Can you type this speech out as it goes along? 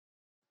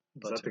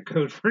Is that the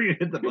code for you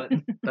hit the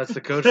button? That's the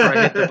code for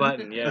I hit the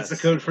button, yes.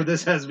 That's the code for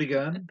this has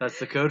begun? That's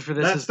the code for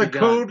this That's has the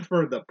begun. code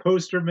for the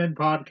Posterman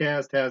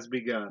podcast has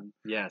begun.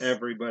 Yes.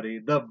 Everybody.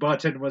 The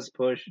button was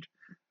pushed.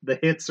 The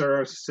hits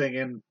are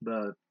singing.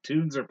 The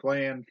tunes are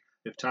playing.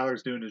 If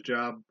Tyler's doing his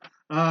job.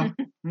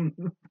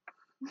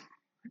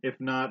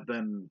 If not,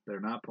 then they're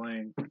not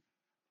playing.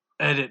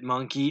 Edit,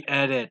 monkey,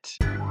 edit.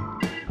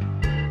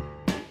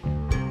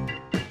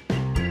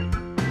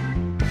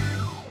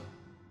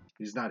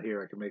 He's not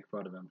here. I can make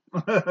fun of him.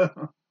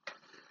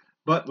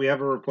 But we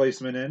have a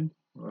replacement in.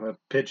 A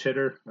pitch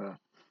hitter.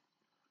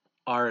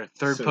 Our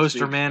third so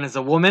poster man is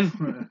a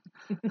woman.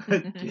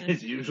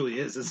 It usually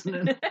is,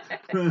 isn't it?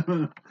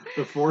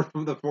 The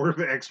fourth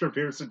extra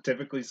person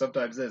typically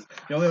sometimes is.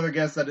 The only other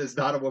guest that is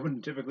not a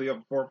woman typically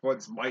on 4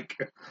 points, Mike.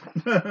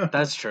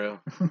 That's true.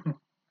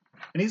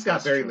 And he's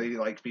got very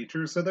ladylike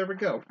features, so there we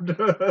go.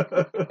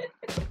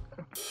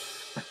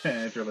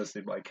 If you're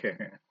listening, Mike.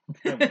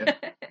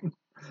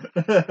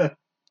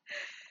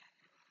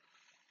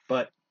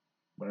 But,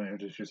 want to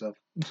introduce yourself?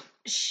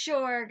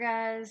 Sure,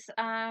 guys.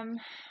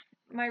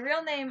 My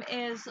real name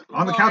is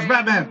On the Lauren, Couch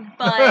Batman!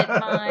 But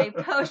my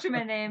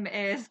posterman name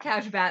is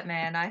Couch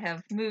Batman. I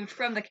have moved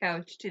from the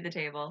couch to the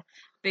table.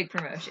 Big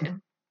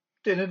promotion.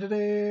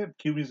 Cue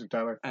music,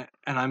 Tyler. And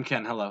I'm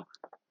Ken. Hello.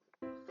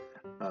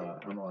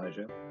 I'm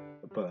Elijah.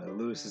 But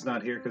Lewis is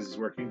not here because he's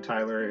working.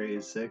 Tyler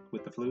is sick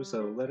with the flu,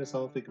 so let us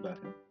all think about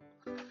him.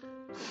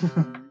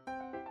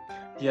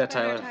 Yeah,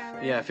 Tyler.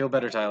 Yeah, I feel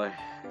better, Tyler.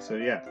 So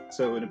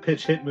in a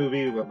pitch hit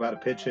movie about a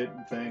pitch hit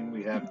thing,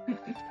 we have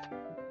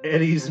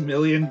Eddie's $1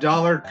 Million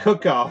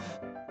Cookoff.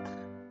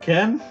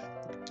 Ken?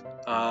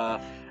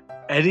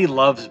 Eddie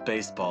loves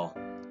baseball.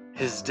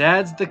 His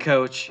dad's the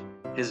coach.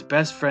 His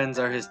best friends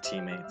are his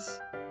teammates.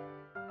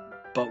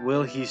 But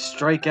will he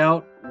strike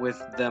out with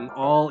them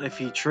all if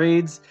he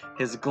trades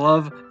his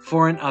glove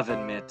for an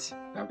oven mitt?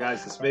 Now,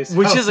 guys, this may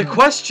Which is a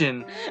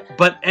question,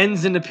 but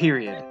ends in a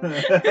period.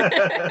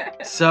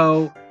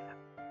 So,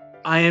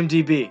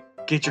 IMDb,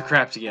 get your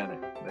crap together.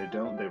 They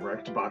don't. They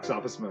wrecked Box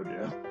Office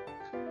Mojo.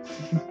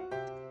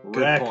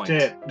 Good point.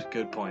 It.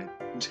 Good point.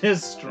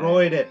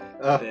 Destroyed it.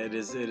 It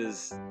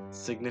is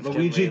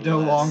significantly Luigi no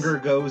less. longer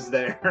goes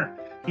there.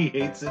 He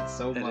hates it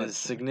so much. It is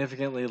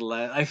significantly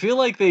less. I feel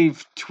like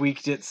they've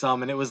tweaked it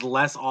some, and it was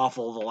less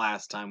awful the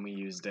last time we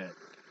used it.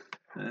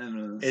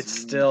 It's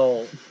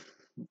still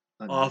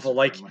awful.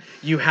 Like,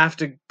 you have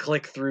to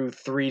click through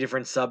 3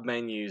 different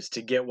submenus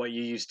to get what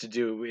you used to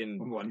do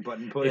in one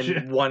button push.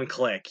 In one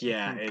click.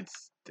 Yeah,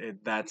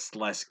 that's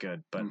less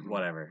good, but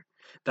whatever.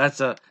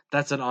 That's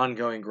an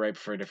ongoing gripe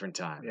for a different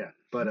time. Yeah,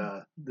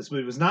 but this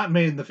movie was not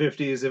made in the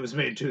 50s. It was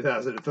made in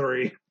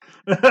 2003.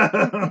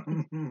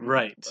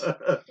 Right.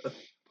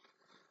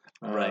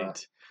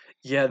 Right.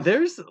 Yeah,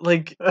 there's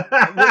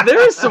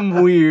there's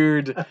some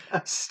weird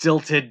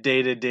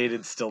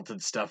dated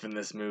stilted stuff in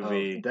this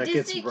movie. That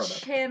Disney gets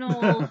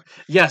Channel.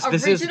 Yes,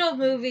 original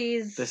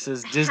movies. This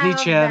is Disney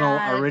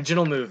Channel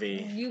original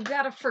movie. You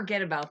gotta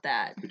forget about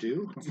that. You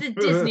do? It's the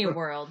Disney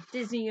World.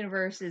 Disney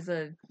Universe is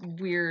a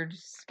weird,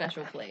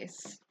 special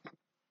place.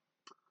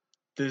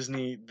 The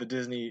Disney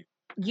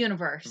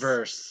Universe.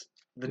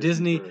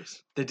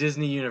 The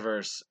Disney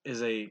Universe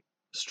is a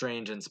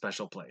strange and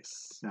special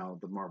place. It's now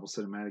the Marvel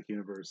Cinematic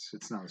Universe.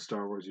 It's now the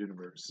Star Wars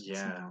universe.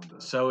 Yeah.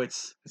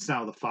 It's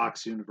now the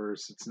Fox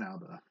universe. It's now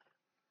the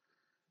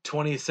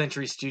 20th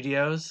Century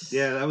Studios.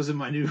 Yeah, that was in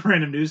my new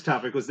random news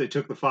topic. Was they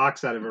took the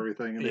Fox out of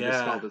everything and they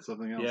just called it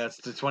something else. Yeah, it's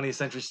the 20th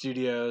Century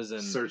Studios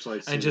and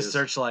Searchlight Studios. And just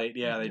Searchlight.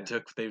 Yeah, they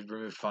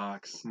removed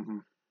Fox. Mm-hmm.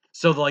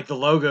 So the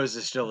logos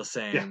is still the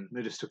same. Yeah,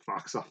 they just took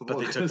Fox off of the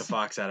logos. But they took the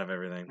Fox out of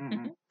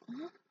everything.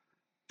 Mm-hmm.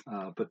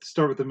 But to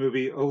start with the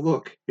movie, oh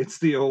look, it's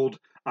the old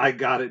 "I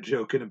got it"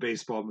 joke in a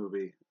baseball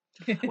movie.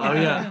 Oh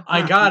yeah,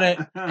 I got it.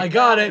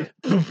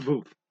 Poof,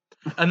 poof.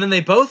 And then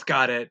they both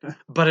got it,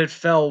 but it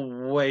fell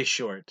way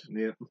short.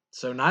 Yep.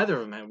 So neither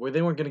of them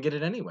they weren't going to get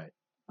it anyway.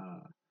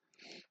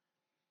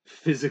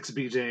 Physics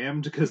be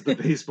damned, because the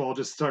baseball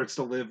just starts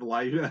to live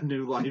a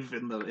new life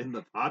in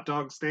the hot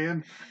dog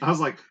stand. I was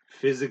like,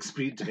 physics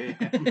be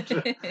damned.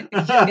 Well,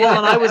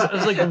 and I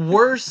was like,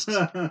 worst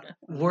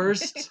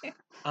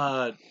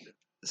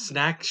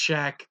snack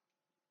shack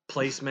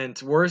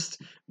placement,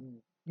 worst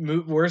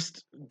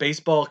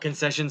baseball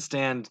concession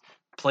stand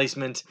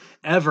placement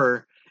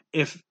ever.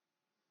 If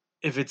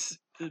it's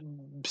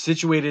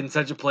situated in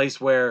such a place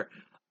where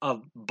a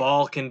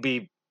ball can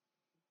be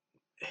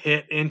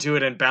hit into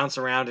it and bounce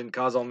around and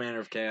cause all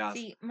manner of chaos.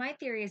 See, my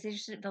theory is they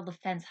just didn't build the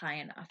fence high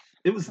enough.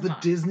 It was the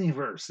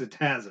Disneyverse. It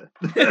has it.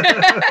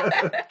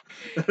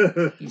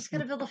 You just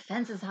gotta build the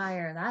fences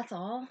higher. That's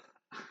all.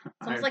 It's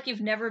almost like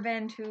you've never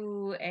been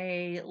to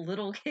a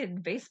little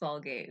kid baseball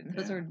game.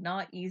 Those are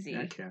not easy.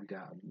 I can't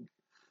God.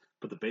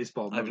 But the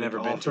baseball. I've never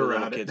been to a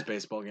little kid's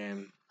baseball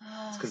game.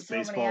 It's because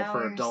baseball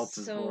for adults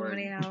is boring. So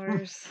many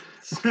hours.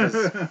 It's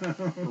because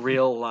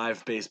real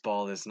live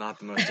baseball is not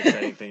the most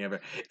exciting thing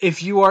ever.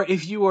 If you are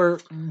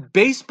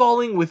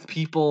baseballing with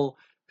people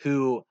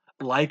who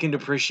like and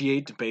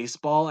appreciate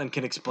baseball and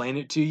can explain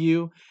it to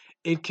you,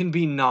 it can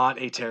be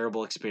not a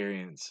terrible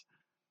experience.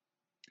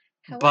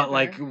 However, But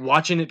like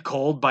watching it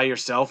cold by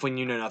yourself when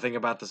you know nothing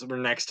about this or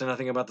next to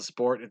nothing about the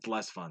sport, it's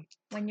less fun.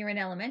 When you're in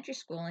elementary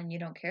school and you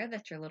don't care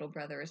that your little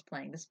brother is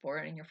playing the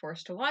sport and you're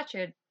forced to watch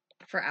it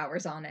for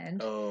hours on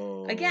end.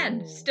 Oh.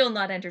 Again, still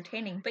not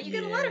entertaining, but you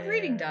get a lot of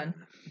reading done.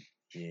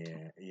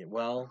 Yeah.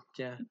 Well,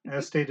 yeah.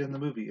 As stated in the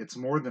movie, it's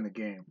more than a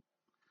game.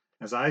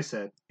 As I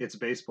said, it's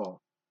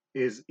baseball.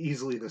 Is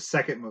easily the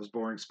second most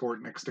boring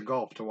sport next to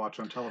golf to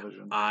watch on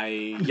television.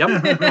 I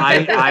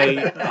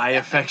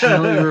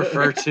affectionately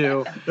refer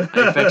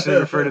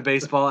to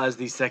baseball as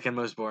the second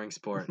most boring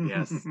sport.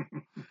 Yes.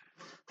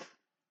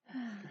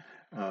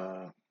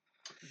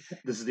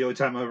 This is the only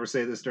time I ever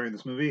say this during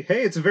this movie.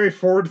 Hey, it's a very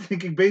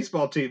forward-thinking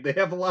baseball team. They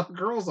have a lot of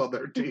girls on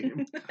their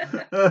team.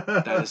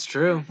 That is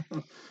true.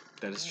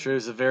 That is true.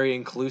 It's a very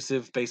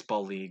inclusive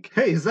baseball league.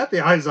 Hey, is that the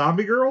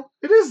iZombie girl?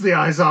 It is the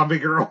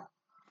iZombie girl.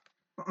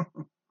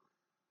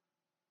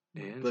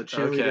 The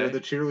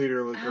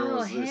cheerleader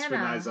girl is from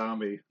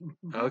iZombie.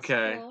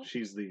 Okay. Cool.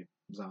 She's the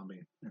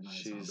zombie in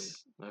iZombie.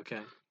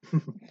 Okay.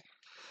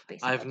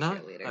 I've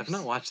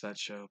not watched that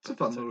show. It's a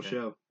fun little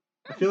show.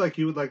 I feel like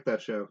you would like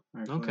that show.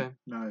 Actually. Okay.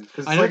 No,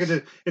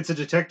 because it's a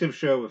detective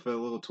show with a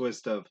little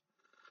twist of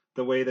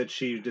the way that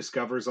she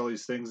discovers all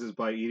these things is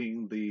by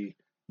eating the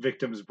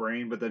victim's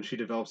brain, but then she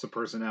develops a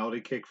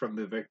personality kick from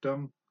the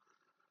victim.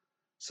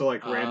 So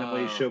like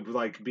randomly she'll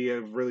like be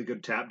a really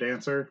good tap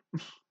dancer.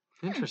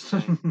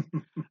 Interesting.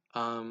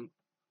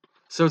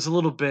 So it's a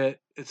little bit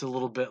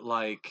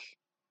like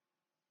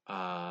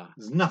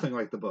it's nothing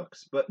like the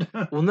books, but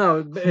well,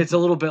 no, it's a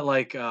little bit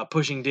like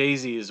Pushing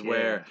Daisies,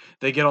 where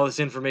they get all this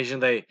information,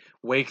 they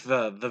wake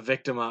the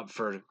victim up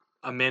for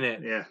a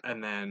minute,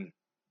 and then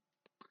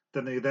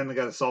they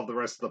got to solve the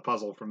rest of the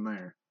puzzle from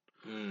there.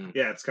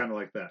 Yeah, it's kind of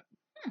like that.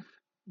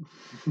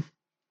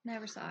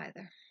 Never saw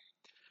either.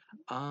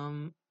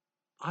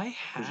 I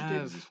have. Pushing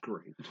Daisies is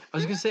great. I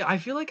was gonna say I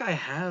feel like I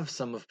have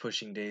some of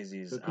Pushing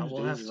Daisies.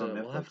 We'll have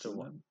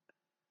to.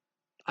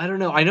 I don't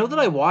know. I know that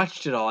I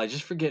watched it all. I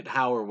just forget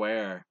how or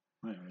where.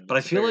 But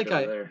I feel like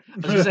I was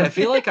gonna say I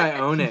feel like I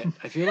own it.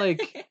 I feel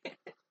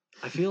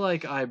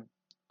like I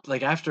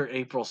after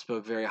April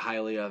spoke very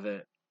highly of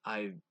it.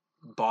 I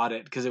bought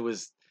it because it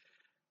was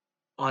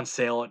on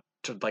sale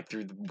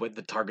through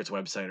the Target's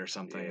website or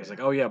something. It was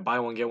like, oh yeah, buy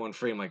one get one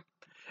free. I'm like,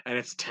 and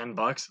it's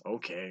 $10.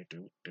 Okay,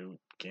 dude,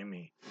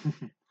 gimme.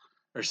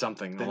 Or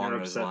something then along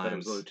those lines. That it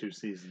was only 2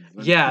 seasons.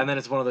 Yeah, and then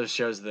it's one of those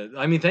shows that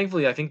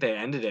thankfully I think they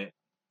ended it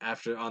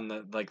after on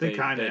the they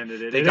kind of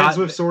ended it. It ends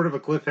with sort of a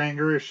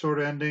cliffhanger-ish sort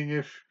of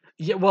ending-ish.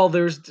 Yeah, well,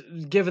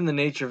 given the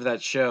nature of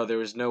that show, there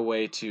was no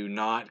way to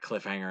not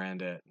cliffhanger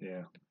end it.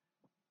 Yeah.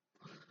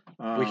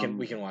 We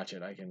can watch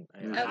it.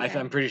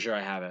 I'm pretty sure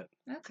I have it.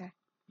 Okay.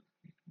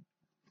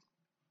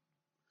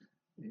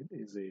 It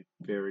is a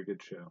very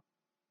good show.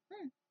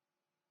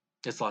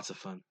 It's lots of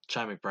fun.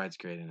 Chi McBride's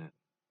great in it.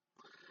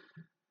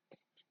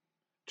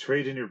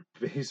 Trade in your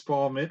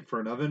baseball mitt for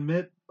an oven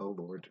mitt? Oh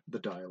Lord, the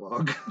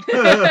dialogue.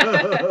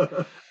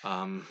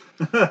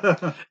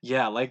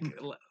 Yeah,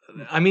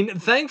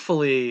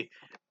 thankfully,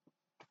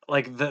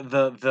 like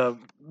the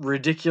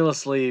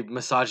ridiculously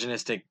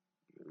misogynistic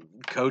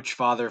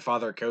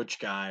father coach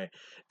guy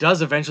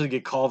does eventually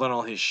get called on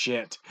all his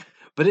shit.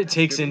 But it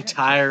takes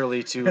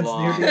entirely too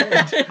long.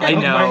 I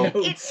know.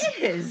 It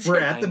is. We're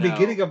at the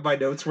beginning of my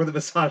notes where the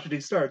misogyny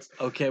starts.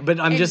 Okay, but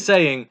I'm just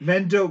saying.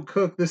 Men don't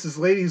cook. This is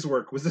ladies'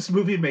 work. Was this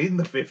movie made in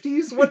the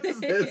 50s? What is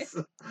this?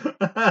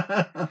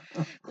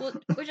 Well,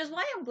 which is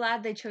why I'm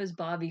glad they chose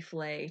Bobby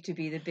Flay to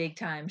be the big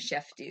time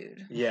chef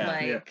dude.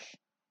 Yeah.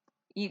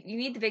 You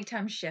need the big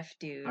time chef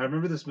dude. I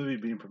remember this movie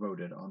being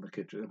promoted on the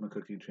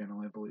cooking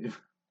channel, I believe.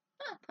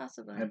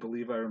 Possibly. I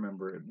believe I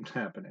remember it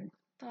happening.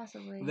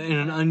 Possibly. In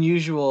an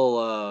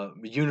unusual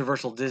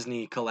Universal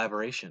Disney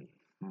collaboration.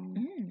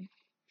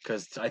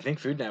 Because I think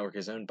Food Network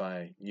is owned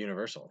by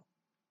Universal,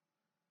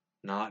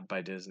 not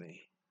by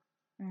Disney.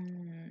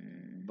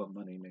 But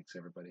money makes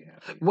everybody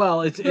happy.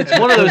 Well, it's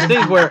one of those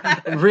things where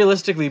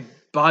realistically,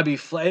 Bobby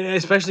Flay,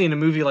 especially in a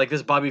movie like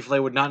this, Bobby Flay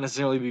would not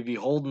necessarily be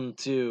beholden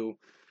to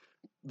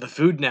the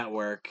Food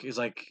Network. He's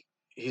like,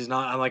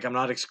 I'm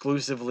not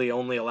exclusively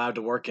only allowed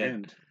to work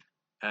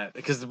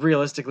because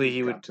realistically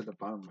he would to the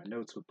bottom of my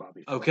notes with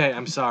Bobby Flay. Okay,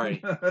 I'm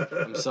sorry.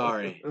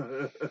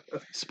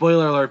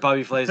 Spoiler alert,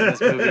 Bobby Flay's in this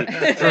movie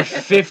for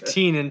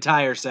 15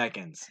 entire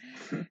seconds.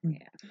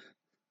 Yeah.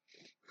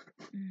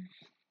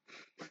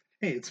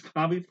 Hey, it's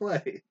Bobby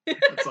Flay.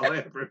 That's all I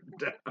have written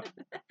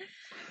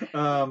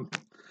down.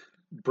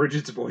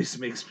 Bridget's voice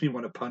makes me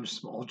want to punch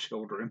small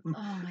children.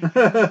 Oh my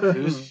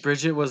god.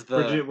 Bridget was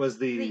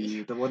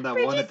the one that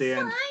won at the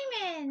end.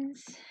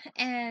 Simons.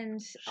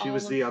 And she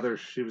was the other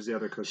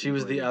cook. She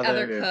was the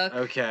other cook.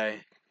 Okay.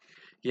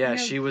 Yeah,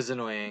 she was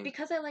annoying.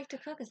 Because I like to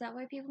cook, is that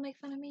why people make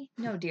fun of me?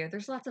 No, dear.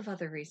 There's lots of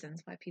other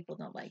reasons why people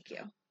don't like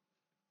you.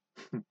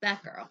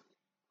 That girl.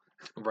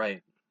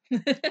 Right.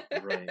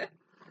 Right.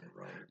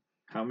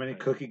 How many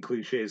cooking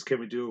cliches can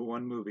we do in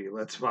one movie?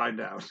 Let's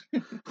find out.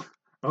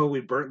 Oh,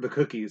 we burnt the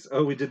cookies.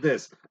 Oh, we did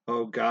this.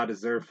 Oh, God,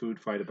 is there a food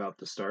fight about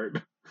to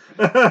start?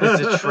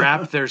 It's a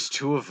trap. There's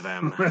 2 of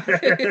them.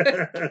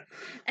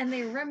 And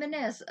they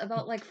reminisce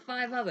about like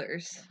 5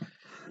 others.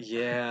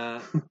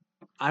 Yeah.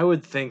 I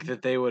would think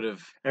that they would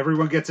have...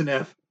 Everyone gets an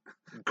F.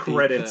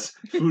 Credits.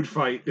 Food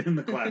fight in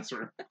the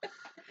classroom.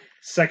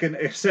 Second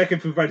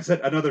food fight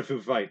said another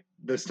food fight.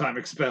 This time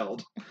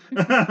expelled.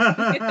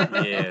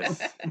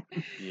 Yes.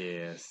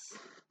 Yes.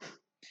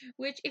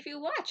 Which, if you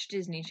watch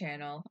Disney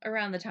Channel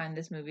around the time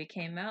this movie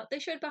came out, they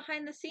showed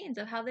behind the scenes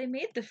of how they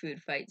made the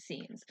food fight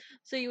scenes.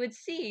 So you would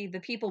see the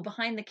people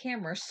behind the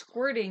camera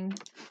squirting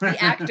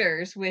the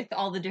actors with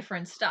all the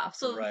different stuff.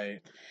 So,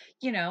 right.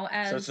 You know,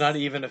 as... So it's not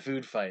even a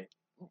food fight.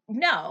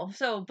 No.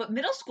 So, but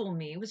middle school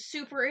me was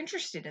super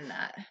interested in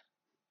that.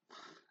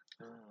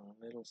 Oh,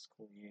 middle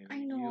school you. I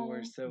know. You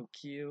were so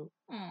cute.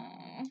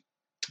 Aww.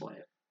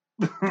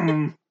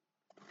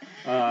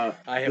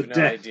 I have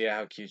no idea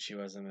how cute she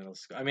was in middle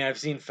school. I mean, I've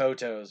seen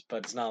photos,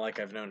 but it's not like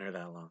I've known her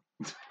that long.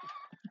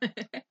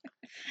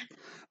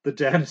 The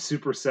dad is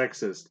super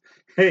sexist.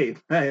 Hey,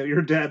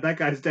 your dad, that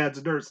guy's dad's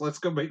a nurse. Let's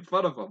go make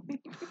fun of him.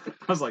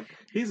 I was like,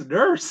 he's a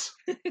nurse.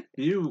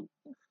 You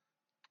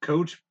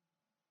coach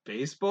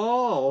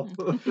baseball?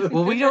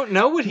 Well, we don't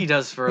know what he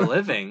does for a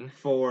living.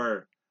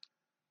 For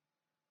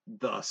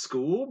the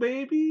school,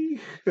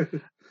 maybe?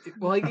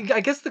 Well,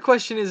 I guess the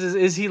question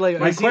is he like?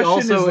 My is he question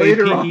also is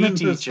later a on PE in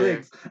this teacher?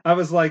 thing. I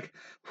was like,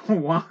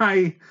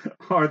 why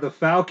are the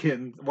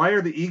Falcons, why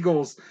are the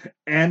Eagles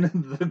and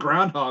the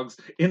Groundhogs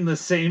in the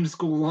same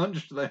school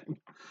lunch thing?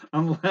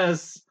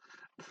 Unless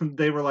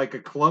they were like a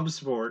club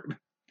sport.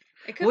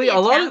 It could be a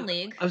town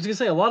league. I was gonna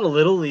say a lot of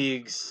little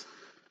leagues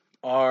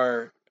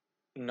are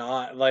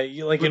not like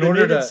But in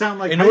order to sound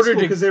like in high order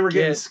school to because they were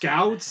getting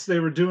scouts, they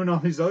were doing all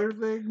these other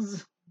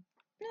things.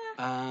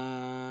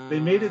 They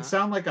made it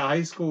sound like a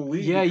high school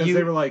league because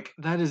they were like,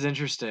 that is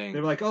interesting. They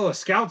were like, oh, a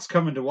scout's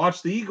coming to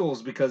watch the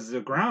Eagles because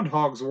the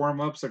Groundhogs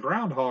warm up's a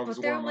Groundhogs but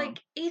they're warm up.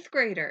 like 8th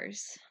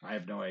graders. I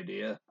have no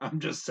idea. I'm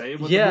just saying.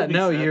 What Yeah, the movie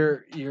no,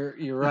 said.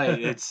 you're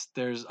right.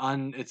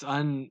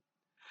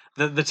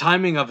 The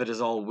timing of it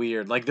is all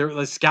weird. Like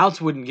the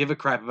scouts wouldn't give a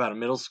crap about a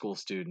middle school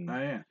student. Oh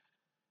yeah.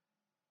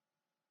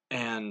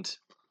 And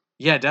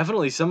yeah,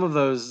 definitely some of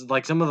those,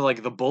 like some of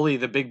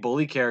the big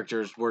bully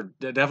characters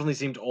definitely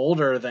seemed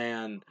older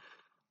than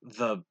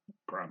the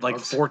like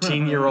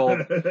 14-year-old,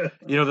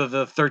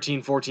 the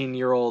 13,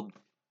 14-year-old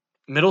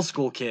middle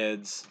school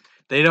kids.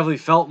 They definitely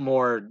felt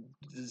more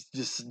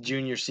just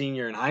junior,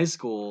 senior in high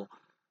school.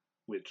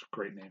 Which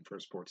great name for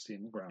a sports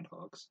team, the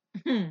Groundhogs.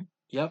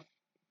 Yep.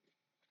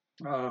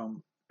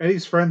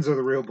 Eddie's friends are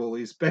the real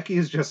bullies. Becky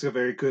is just a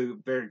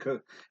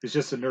is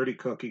just a nerdy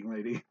cooking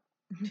lady.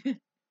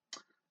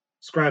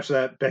 Scratch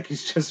that.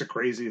 Becky's just a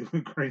crazy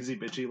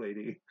bitchy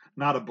lady,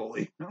 not a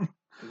bully.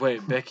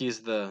 Wait, Becky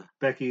is the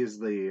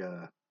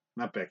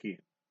not Becky.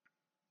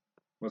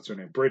 What's her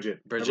name? Bridget.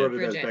 I wrote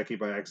it as Becky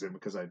by accident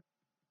because I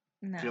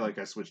feel like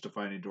I switched to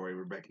Finding Dory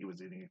where Becky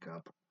was eating a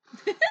cup.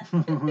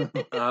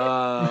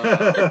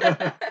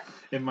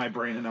 In my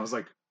brain, and I was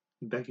like,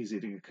 Becky's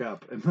eating a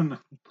cup, and then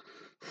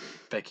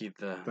Becky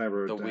the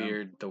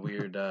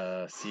weird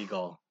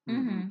seagull.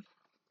 Mm-hmm.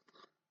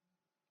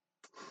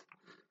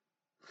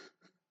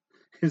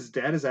 His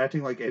dad is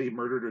acting like Eddie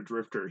murdered a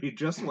drifter. He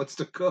just wants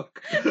to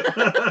cook.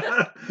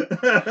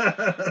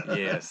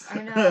 Yes.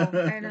 I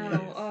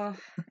know. Oh,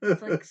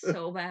 it's like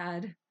so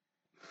bad.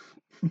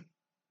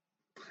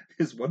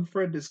 His one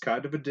friend is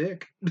kind of a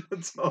dick.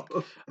 That's all.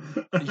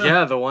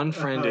 Yeah, the one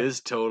friend is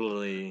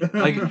totally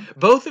like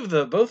both of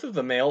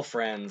the male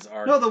friends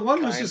are. No, the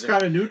one was just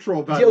kind of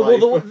neutral about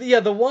life. Well,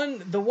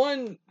 the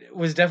one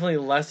was definitely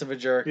less of a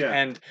jerk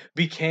and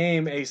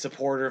became a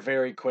supporter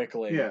very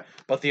quickly. Yeah,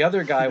 but the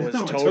other guy was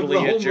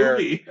totally a jerk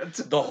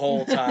the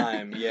whole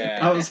time. Yeah,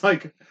 I was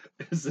like,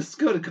 is this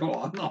going to go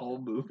on the whole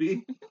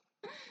movie?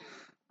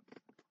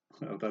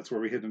 Oh, that's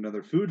where we hit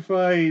another food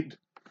fight.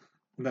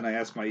 And then I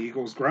asked my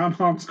Eagles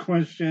Groundhogs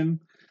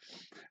question.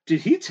 Did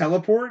he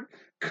teleport?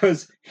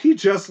 Because he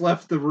just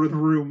left the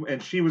room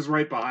and she was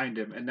right behind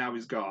him, and now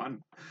he's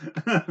gone.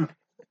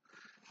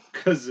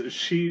 Because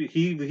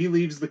he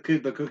leaves the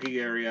cooking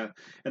area,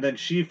 and then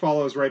she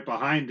follows right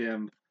behind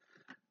him.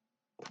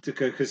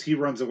 Because he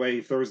runs away,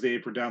 he throws the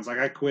apron down. It's like,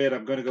 I quit.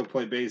 I'm going to go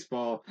play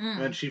baseball.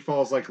 And then she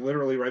falls like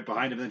literally right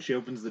behind him. And then she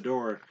opens the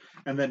door,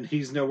 and then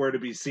he's nowhere to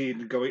be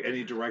seen going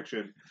any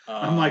direction.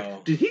 I'm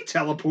like, did he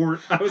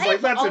teleport? I was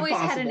like, that's impossible. I've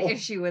always had an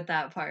issue with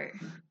that part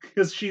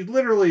because she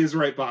literally is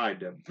right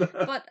behind him.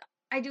 But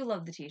I do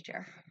love the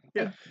teacher.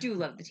 Yeah. I do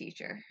love the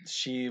teacher.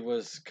 She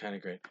was kind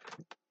of great.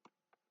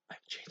 I'm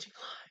changing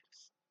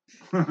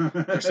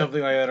lives, or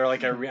something like that, or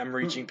like I'm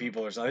reaching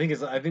people, or something.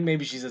 I think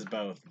maybe she says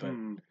both, but.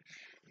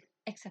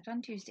 Except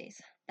on Tuesdays.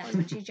 That's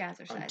when she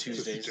jazzercises. On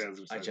Tuesdays,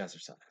 I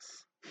jazzercise.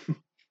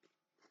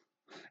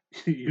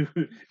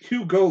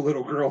 You go,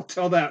 little girl.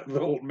 Tell that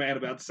old man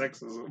about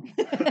sexism.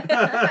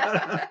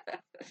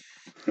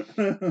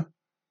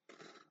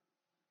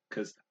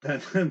 Because then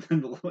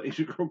the little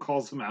Asian girl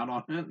calls him out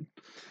on it.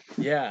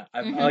 Yeah,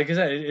 like I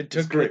said, it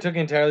took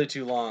entirely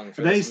too long.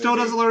 And then he still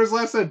doesn't learn his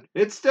lesson.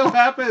 It still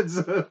happens.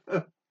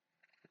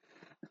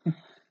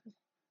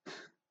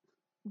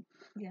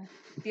 Yeah.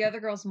 The other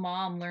girl's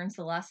mom learns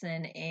the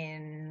lesson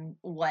in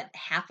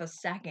half a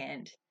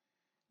second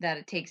that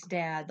it takes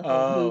Dad the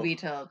whole movie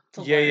to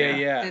learn.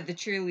 Yeah. The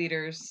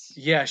cheerleaders.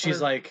 Yeah,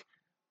 she's like,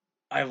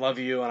 I love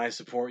you and I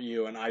support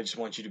you and I just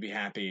want you to be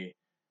happy.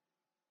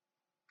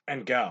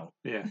 And go.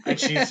 Yeah. And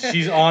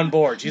she's on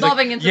board. She's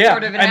loving and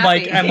supportive and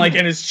happy.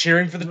 and is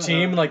cheering for the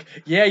team. And like,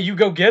 yeah, you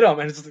go get them.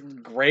 And it's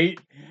great.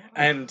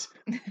 And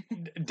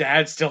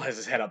Dad still has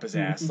his head up his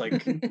ass. Like,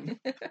 just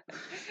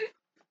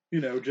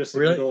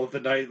in the middle of the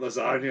night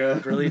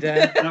lasagna. Really,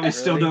 Dad? That we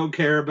still don't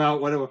care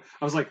about what I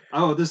was like,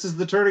 oh, this is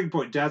the turning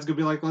point. Dad's gonna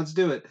be like, let's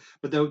do it.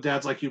 But then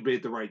Dad's like, you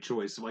made the right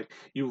choice. I'm like,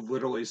 you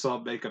literally saw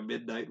him make a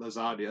midnight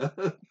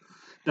lasagna.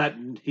 That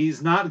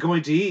he's not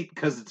going to eat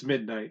because it's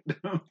midnight.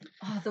 Oh,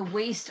 the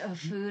waste of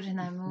food in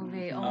that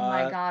movie! Oh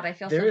my God, I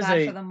feel so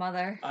bad for the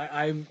mother.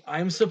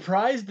 I'm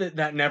surprised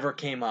that never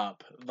came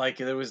up. Like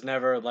there was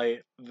never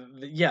that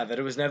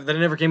it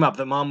never came up.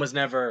 That Mom was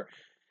never,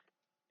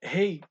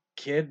 hey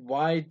kid,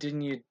 why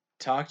didn't you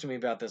talk to me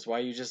about this? Why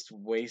are you just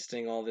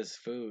wasting all this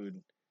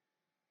food?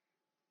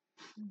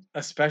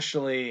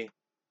 Especially,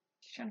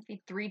 she's trying to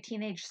feed 3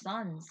 teenage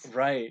sons.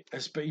 Right,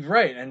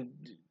 right, and.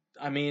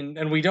 I mean,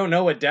 and we don't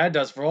know what Dad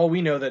does. For all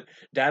we know, that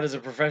Dad is a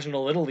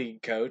professional Little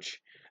League coach,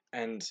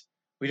 and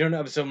we don't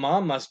know. So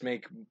Mom must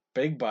make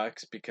big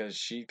bucks because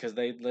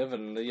they live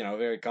in a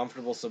very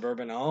comfortable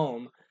suburban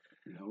home.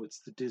 It's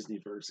the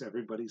Disneyverse.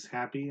 Everybody's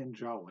happy and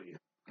jolly,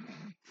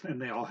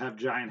 and they all have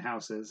giant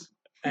houses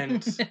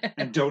and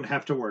don't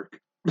have to work.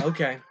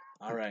 Okay,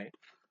 all right,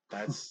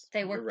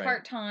 they work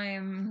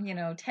part-time.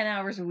 10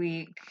 hours a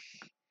week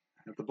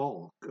at the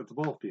ball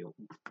field,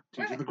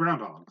 teaching the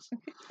groundhogs.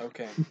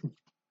 Okay.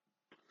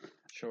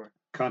 Sure.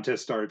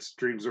 Contest starts.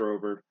 Dreams are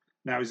over.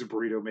 Now he's a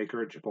burrito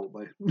maker at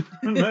Chipotle.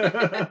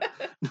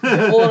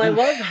 Well, and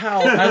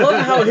I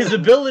love how his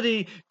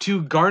ability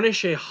to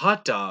garnish a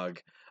hot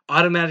dog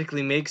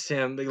automatically makes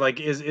him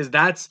like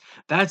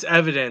that's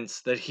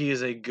evidence that he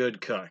is a good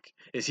cook.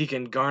 Is he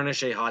can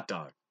garnish a hot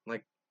dog.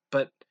 Like,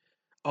 but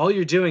all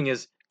you're doing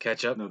is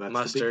ketchup,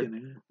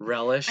 mustard,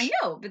 relish. I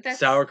know, but that's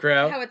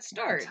sauerkraut. How it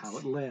starts. That's how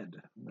it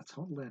led.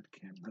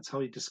 Kim. That's how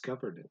he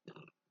discovered it.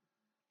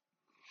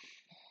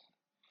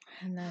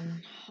 And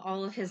then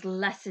all of his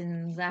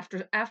lessons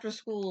after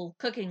school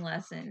cooking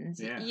lessons.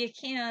 Yeah. You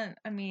can't.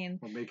 I mean,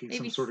 making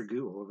some sort of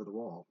goo all over the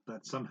wall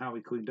that somehow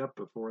he cleaned up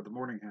before the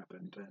morning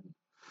happened.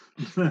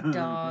 And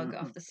dog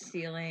off the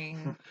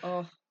ceiling.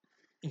 Oh.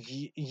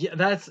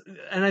 Yeah,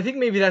 and I think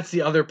maybe that's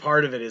the other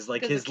part of it is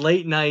like his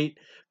late night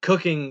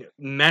cooking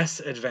mess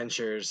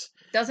adventures.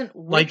 Doesn't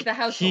wake the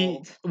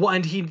household.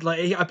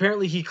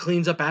 Apparently he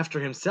cleans up after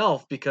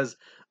himself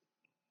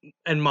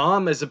and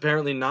Mom is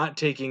apparently not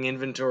taking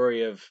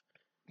inventory of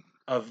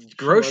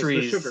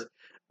groceries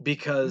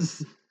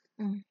because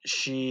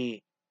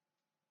she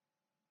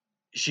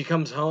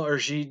comes home or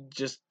she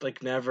just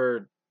like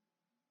never.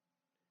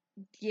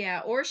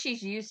 Yeah, or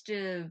she's used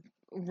to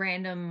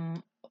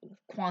random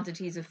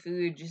quantities of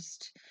food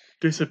just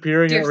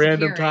disappearing at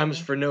random times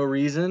for no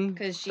reason.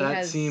 Because she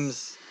has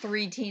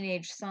 3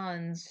 teenage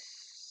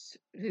sons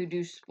who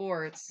do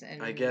sports,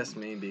 and I guess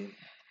maybe.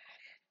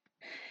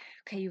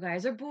 Okay, you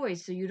guys are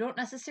boys, so you don't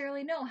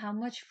necessarily know how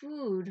much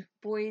food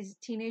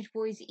teenage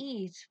boys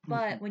eat.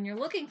 But when you're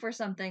looking for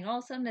something, all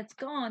of a sudden it's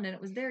gone, and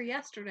it was there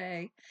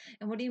yesterday.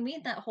 And what do you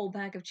mean that whole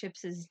bag of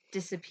chips has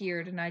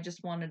disappeared, and I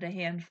just wanted a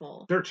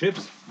handful? They're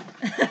chips.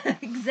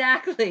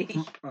 Exactly.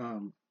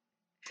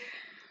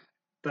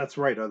 That's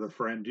right, other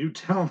friend. You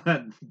tell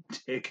that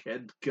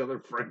dickhead killer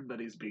friend that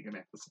he's being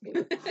an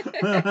asshole.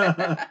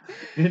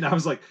 And I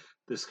was like,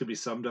 this could be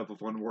summed up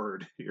with one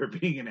word. You're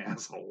being an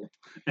asshole.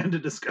 End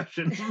of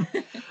discussion.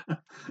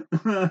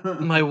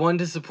 My one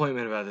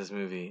disappointment about this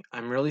movie,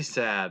 I'm really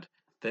sad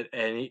that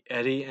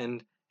Eddie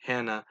and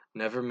Hannah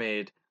never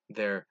made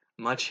their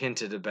much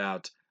hinted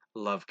about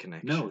love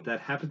connection. No,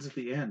 that happens at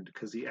the end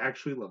because he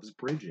actually loves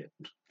Bridget.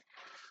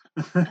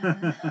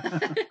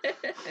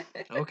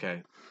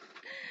 Okay.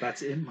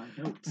 That's in my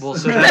notes. Well,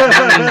 so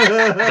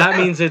that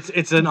means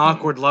it's an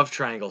awkward love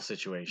triangle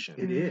situation.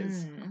 It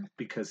is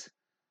because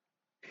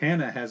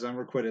Hannah has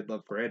unrequited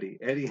love for Eddie.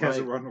 Eddie has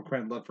a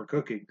unrequited love for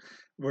cooking,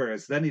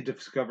 whereas then he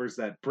discovers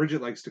that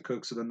Bridget likes to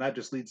cook. So then that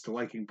just leads to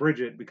liking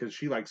Bridget because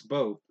she likes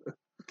both.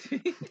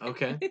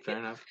 Okay, fair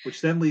enough.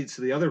 Which then leads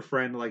to the other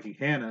friend liking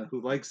Hannah,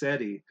 who likes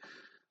Eddie.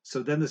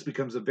 So then this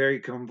becomes a very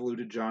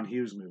convoluted John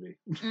Hughes movie.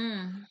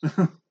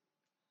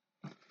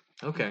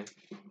 Okay,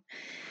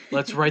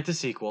 let's write the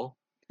sequel.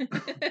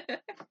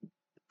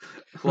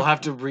 We'll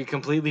have to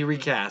completely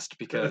recast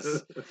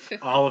because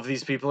all of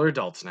these people are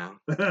adults now.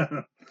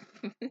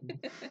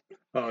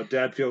 Oh,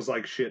 Dad feels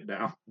like shit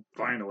now.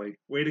 Finally.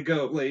 Way to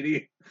go,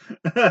 lady.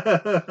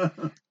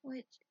 And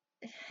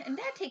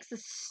Dad takes the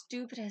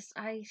stupidest...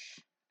 I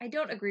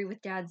don't agree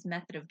with Dad's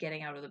method of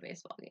getting out of the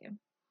baseball game.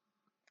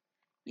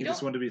 He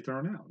just wanted to be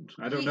thrown out.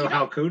 I don't know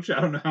how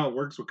it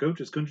works with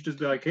coaches. Couldn't just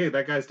be like, hey,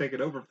 that guy's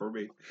taking over for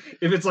me.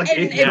 If it's like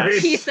and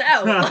peace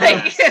out.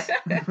 Like,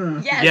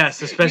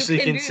 yes, especially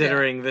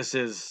considering this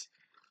is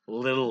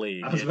Little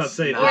League. I was about to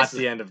say, not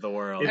the end of the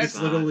world. It's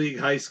Little League,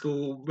 high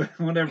school,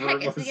 whatever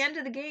it was. It's the end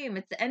of the game.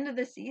 It's the end of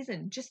the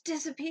season. Just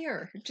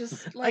disappear.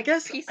 Just like,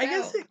 peace out. I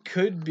guess it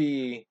could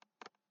be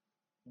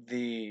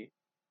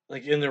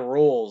in the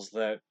rules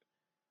that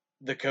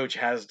the coach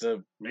has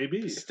to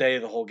stay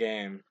the whole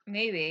game.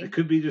 Maybe. It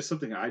could be just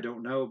something I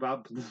don't know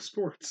about the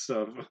sports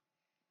stuff.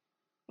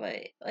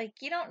 But, like,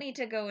 you don't need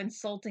to go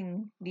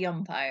insulting the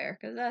umpire,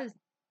 because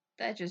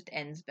that just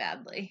ends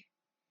badly.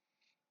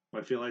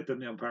 I feel like then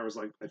the umpire was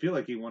like, I feel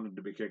like he wanted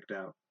to be kicked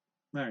out.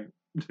 All right.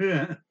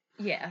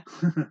 Yeah.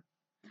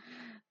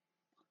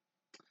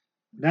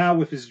 Now,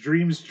 with his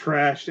dreams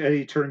trashed,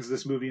 Eddie turns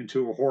this movie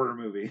into a horror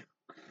movie.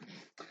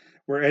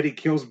 Where Eddie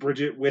kills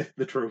Bridget with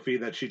the trophy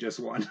that she just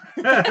won.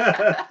 Because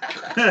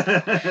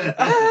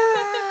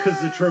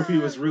the trophy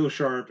was real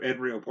sharp and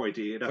real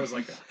pointy. And I was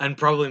like... And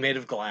probably made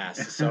of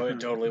glass, so it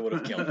totally would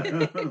have killed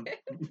him.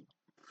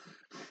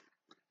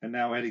 And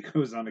now Eddie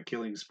goes on a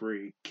killing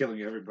spree,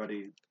 killing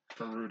everybody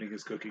for ruining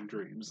his cooking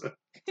dreams.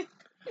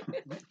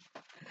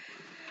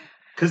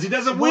 Because he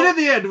doesn't win at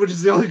the end, which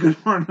is the only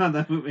good part on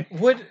that movie.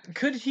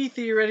 Could he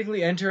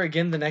theoretically enter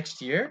again the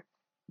next year?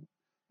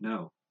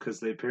 No. Because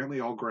they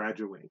apparently all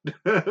graduate.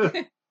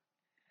 I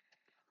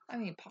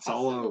mean, possibly. It's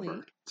all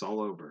over. It's all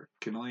over.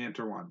 Can only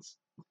enter once.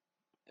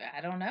 I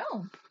don't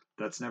know.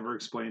 That's never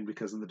explained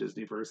because in the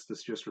Disneyverse,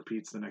 this just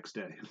repeats the next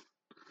day.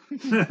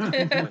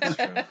 That's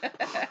true.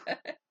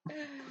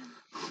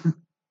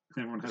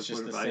 Everyone has to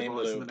learn valuable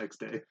lesson the next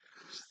day.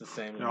 Just the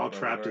same. They're all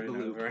trapped in the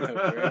loop.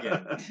 Over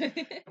again.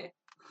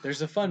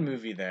 There's a fun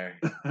movie there.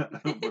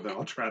 Where they're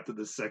all trapped in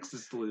the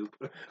sexist loop.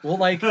 Well,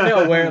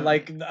 where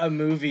a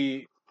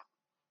movie...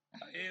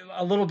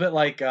 A little bit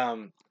like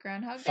Groundhog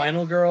Day?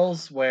 Final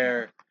Girls,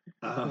 where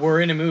we're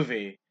in a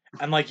movie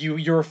and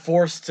you're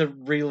forced to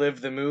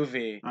relive the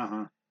movie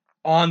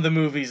on the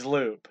movie's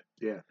loop.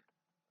 Yeah.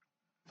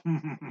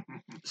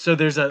 So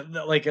there's a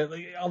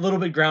little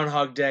bit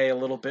Groundhog Day, a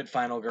little bit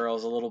Final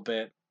Girls, a little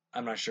bit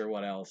I'm not sure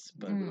what else,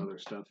 but other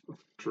stuff.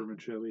 Truman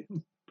Showy.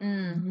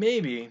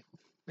 Maybe.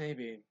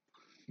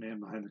 Man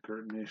behind the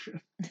curtain-ish.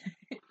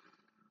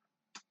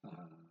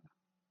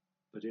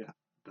 But yeah.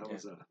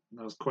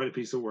 That was quite a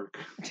piece of work.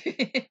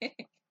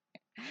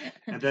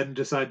 And then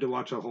decide to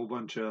watch a whole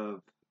bunch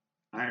of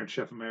Iron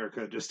Chef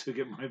America just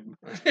to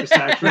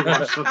actually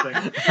watch something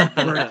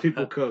where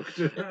people cooked.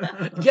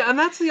 Yeah, and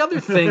that's the other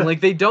thing.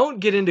 They don't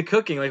get into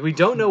cooking. We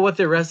don't know what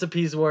their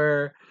recipes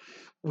were.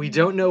 We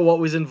don't know what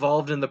was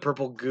involved in the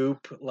purple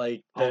goop.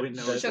 All we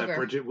know is that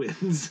Bridget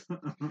wins.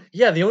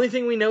 Yeah, the only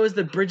thing we know is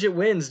that Bridget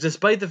wins,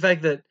 despite the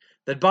fact that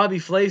Bobby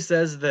Flay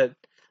says that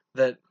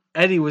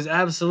Eddie was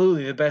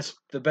absolutely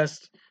the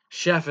best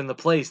chef in the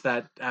place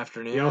that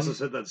afternoon. He also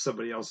said that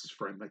somebody else's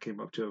friend that came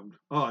up to him.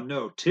 Oh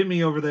no,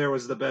 Timmy over there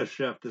was the best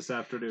chef this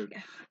afternoon.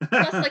 Yeah.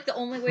 Plus, the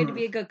only way to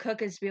be a good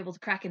cook is to be able to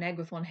crack an egg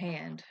with one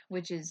hand,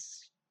 which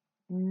that's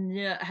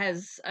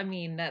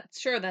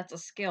a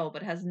skill,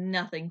 but has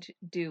nothing to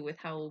do with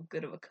how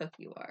good of a cook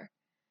you are.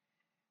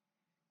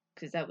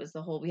 Because that was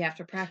we have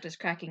to practice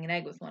cracking an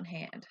egg with one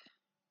hand.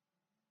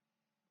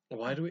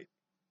 Why do we?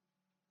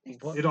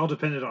 It all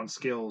depended on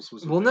skills.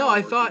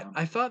 I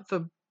thought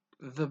the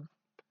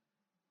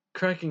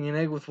cracking an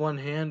egg with one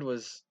hand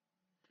was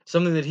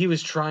something that he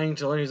was trying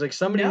to learn. He's like,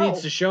 somebody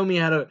needs to show me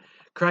how to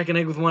crack an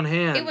egg with one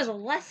hand. It was a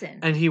lesson.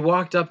 And he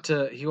walked up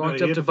to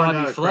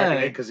Bobby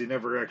Flay because he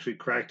never actually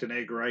cracked an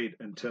egg right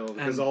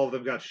because all of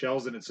them got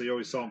shells in it, so you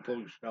always saw him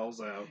pulling shells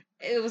out.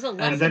 It was a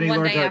lesson. And then he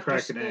learned how to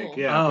crack an egg.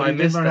 Yeah, but he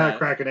didn't learn how to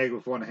crack an egg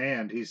with one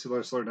hand. He just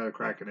learned how to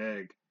crack an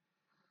egg.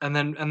 And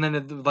then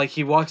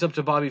he walks up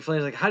to Bobby Flay.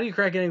 He's like, "How do you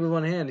crack an egg with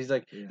one hand?" He's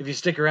like, "If you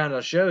stick around,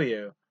 I'll show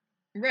you."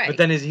 Right. But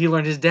then he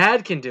learned his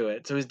dad can do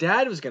it, so his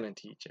dad was going to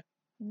teach him.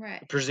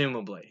 Right.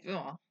 Presumably.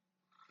 Yeah.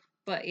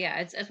 But yeah,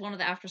 it's one of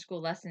the after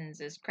school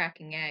lessons is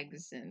cracking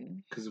eggs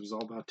because it was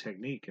all about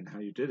technique and how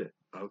you did it.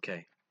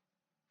 Okay.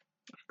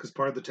 Because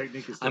part of the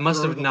technique is I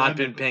must have not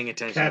been paying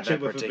attention catch to it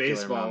that with particular a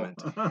baseball.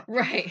 moment.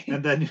 Right.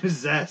 And then use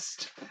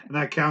zest, and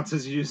that counts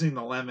as using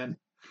the lemon.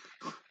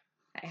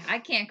 I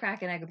can't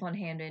crack an egg with one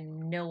hand,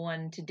 and no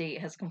one to date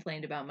has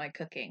complained about my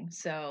cooking,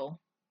 so...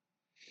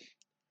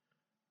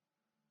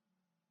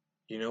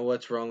 You know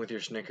what's wrong with your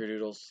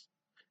snickerdoodles?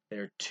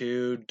 They're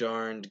too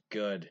darned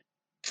good.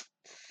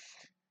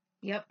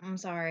 Yep, I'm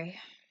sorry.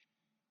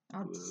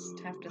 I'll just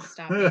have to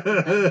stop it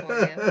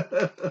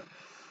for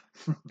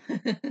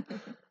you.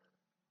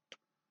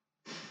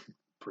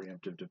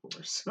 Preemptive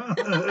divorce.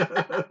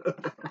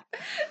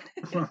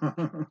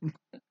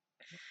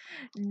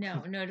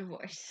 No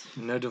divorce.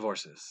 No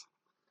divorces.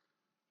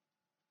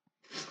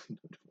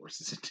 No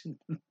divorces.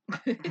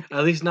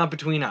 At least not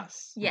between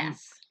us.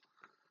 Yes.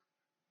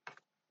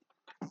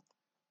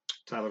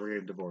 Tyler, we're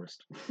getting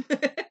divorced.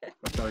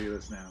 tell you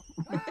this now.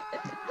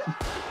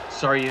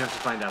 Sorry you have to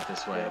find out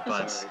this way, Yeah,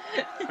 but sorry.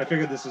 I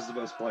figured this was the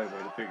most polite way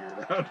to figure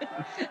it out.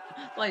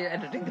 While you're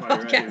editing the While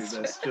you're editing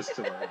podcast. this, just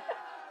to learn.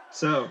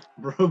 So,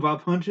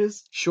 robot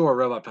punches? sure,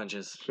 robot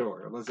punches.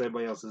 Sure, unless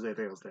anybody else has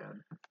anything else to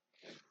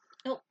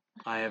add.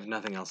 I have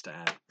nothing else to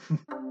add.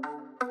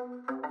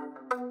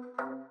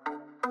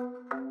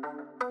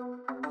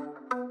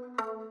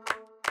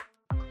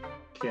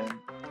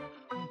 Ken?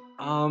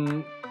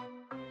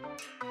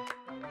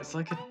 It's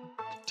like a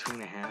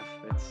 2.5.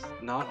 It's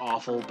not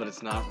awful, but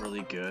it's not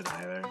really good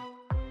either.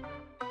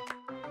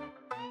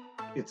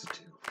 It's a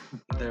 2.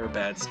 There are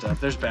bad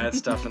stuff. There's bad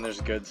stuff and there's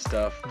good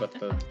stuff, but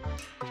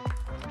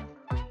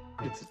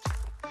It's a 2.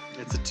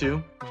 it's a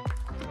 2.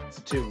 It's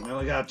a 2. We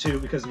only got 2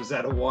 because it was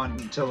at a 1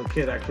 until the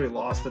kid actually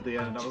lost at the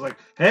end, and I was like,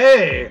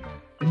 "Hey!"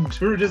 In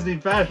true Disney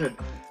fashion,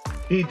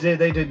 they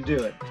didn't do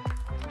it.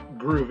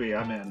 Groovy,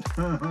 I'm in.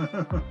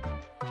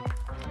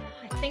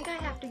 I think I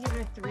have to give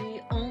it a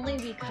 3 only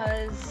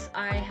because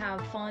I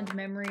have fond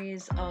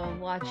memories of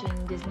watching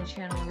Disney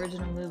Channel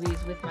original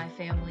movies with my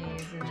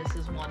families, and this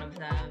is one of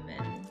them.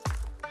 And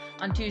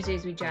on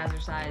Tuesdays we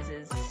Jazzercise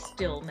is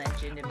still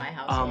mentioned in my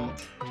household.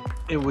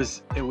 It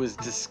was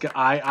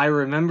I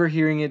remember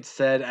hearing it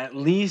said at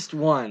least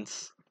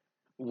once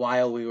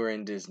while we were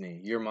in Disney.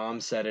 Your mom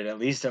said it at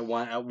least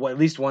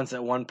once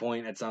at one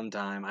point at some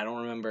time. I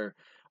don't remember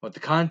what the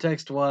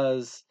context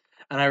was,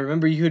 and I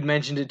remember you had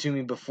mentioned it to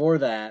me before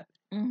that.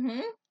 Mm-hmm.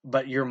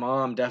 But your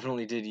mom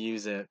definitely did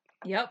use it.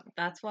 Yep,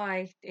 that's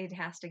why it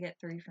has to get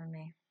 3 from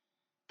me.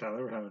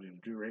 Tyler, how did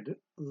you rate it?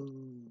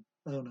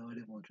 Oh no, I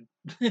didn't watch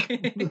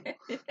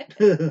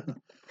it.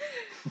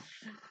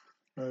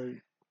 I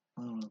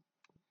don't know.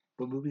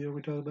 What movie are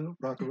we talking about?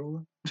 Rock and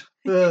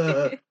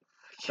Roller?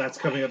 That's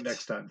coming up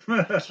next time.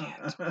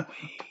 Can't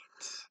wait.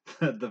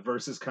 The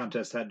versus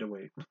contest had to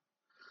wait.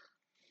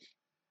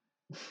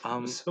 I'm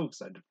Um, so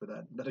excited for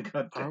that it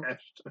got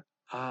dashed.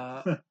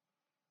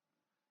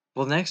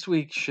 well, next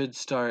week should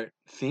start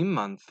theme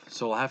month,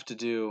 so we'll have to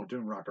do. I'm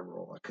doing Rock and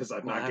Roll because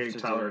I'm We'll not have getting to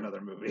Tyler do-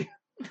 another movie.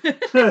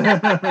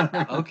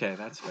 Okay,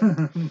 that's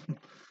fair.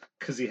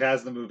 Because he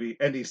has the movie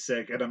and he's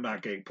sick, and I'm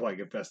not getting plague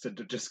infested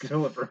to just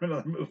kill him for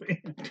another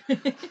movie.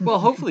 Well,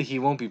 hopefully he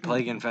won't be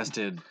plague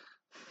infested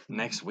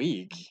next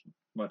week.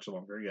 Much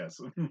longer,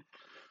 yes.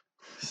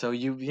 So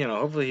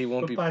hopefully he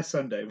won't But be. by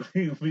Sunday,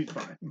 he'll be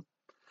fine.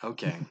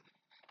 Okay.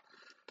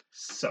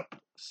 So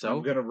So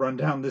I'm gonna run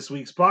down this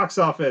week's box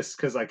office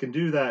because I can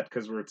do that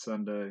because we're at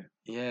Sunday.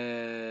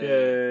 yay.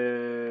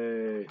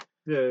 Yay!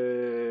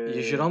 Yay!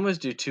 You should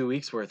almost do 2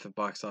 weeks worth of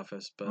box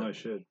office, but Oh, I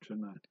shouldn't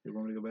I? You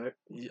want me to go back?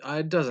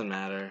 it doesn't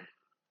matter.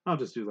 I'll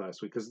just do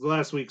last week because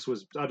last week's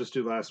was. I'll just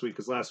do last week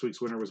because last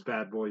week's winner was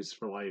Bad Boys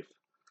for Life,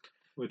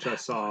 which I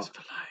saw, Boys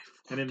for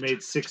life. and it made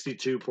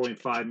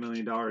 $62.5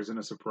 million in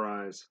a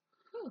surprise.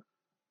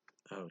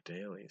 Oh,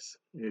 dailies.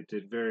 It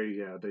did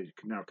they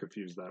can now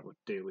confuse that with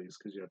dailies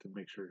because you have to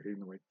make sure you're hitting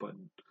the right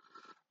button.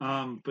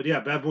 But yeah,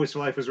 Bad Boys for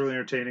Life was really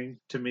entertaining.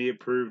 To me, it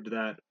proved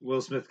that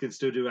Will Smith can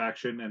still do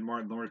action and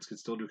Martin Lawrence can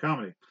still do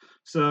comedy.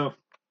 So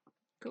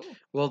Cool.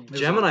 Well, was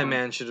Gemini all fun.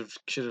 Man should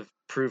have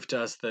proved to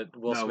us that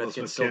Will Smith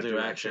can still can't do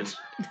action.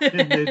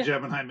 in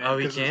Gemini Man. Oh,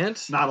 he 'cause there's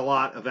can't? Not a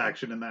lot of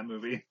action in that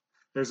movie.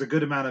 There's a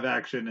good amount of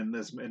action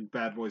in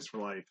Bad Boys for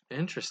Life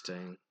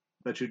Interesting.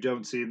 that you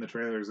don't see in the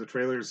trailers. The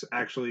trailers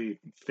actually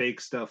fake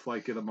stuff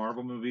like in the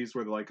Marvel movies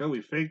where they're like, "Oh, we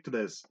faked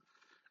this."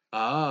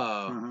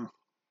 Oh.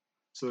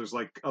 So there's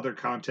like other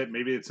content.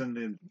 Maybe it's in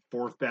the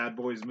 4th Bad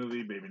Boys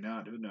movie, maybe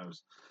not. Who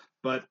knows?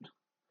 But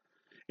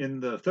in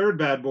the 3rd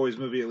Bad Boys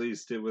movie, at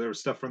least, there was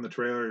stuff from the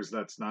trailers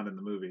that's not in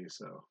the movie.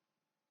 So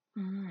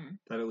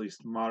that at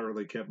least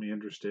moderately kept me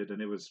interested,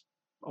 and it was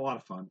a lot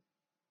of fun.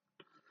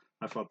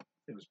 I thought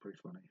it was pretty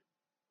funny.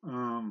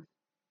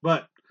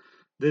 But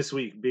this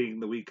week being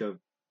the week of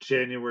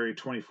January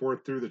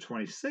 24th through the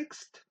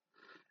 26th,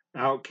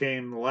 out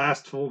came the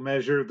last full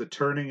measure, The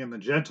Turning and the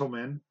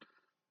Gentleman.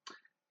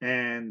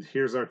 And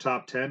here's our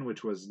top 10,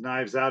 which was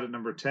Knives Out at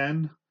number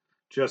 10,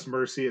 Just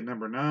Mercy at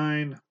number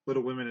 9,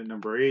 Little Women at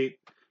number 8,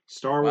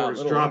 Star Wars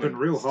Little dropping Women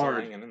real still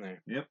hard. hanging in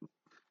there. Yep.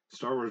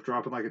 Star Wars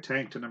dropping like a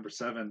tank to number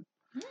 7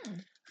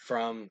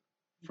 From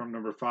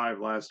number 5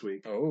 last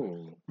week.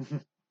 Oh.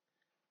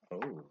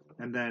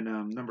 And then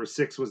number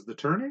 6 was The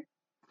Turning.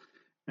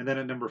 And then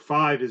at number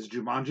 5 is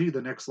Jumanji,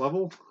 The Next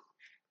Level.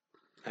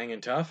 Hanging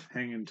tough.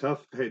 Hanging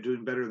tough. Hey,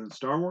 doing better than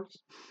Star Wars.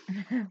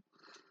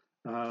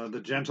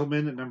 The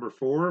Gentleman at number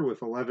 4 with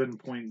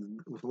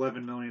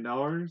 $11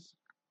 million.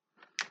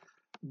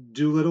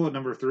 Doolittle at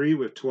number 3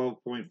 with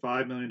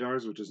 $12.5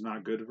 million, which is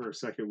not good for a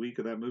second week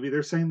of that movie.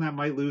 They're saying that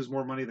might lose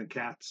more money than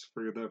Cats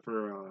for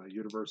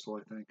Universal,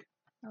 I think.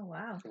 Oh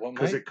wow! What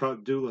Because it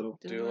cost Doolittle.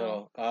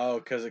 Doolittle. Oh,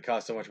 because it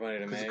cost so much money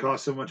to make. Because it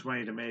cost so much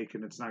money to make,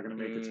 and it's not going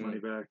to make its money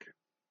back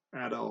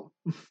at all.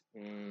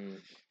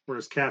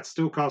 Whereas Cats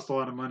still cost a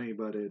lot of money,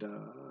 but it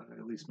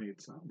at least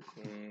made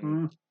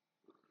some.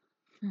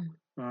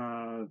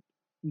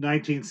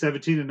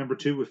 1917 at number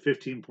 2 with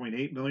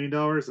 $15.8 million,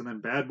 and then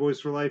Bad Boys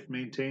for Life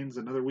maintains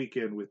another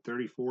weekend with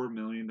 $34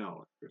 million.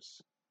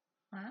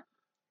 Huh?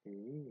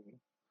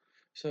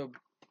 So,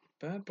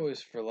 Bad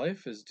Boys for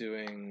Life is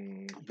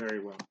doing very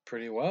well.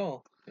 Pretty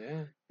well,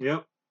 yeah.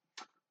 Yep.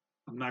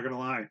 I'm not gonna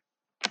lie.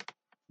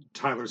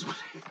 Tyler's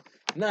winning.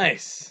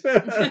 Nice.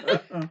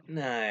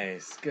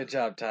 Nice. Good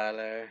job,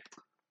 Tyler.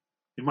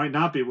 He might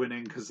not be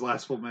winning because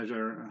Last Full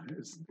Measure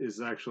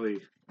is actually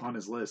on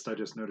his list. I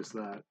just noticed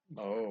that.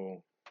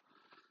 Oh.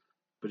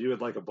 But you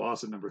had like a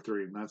Boss at number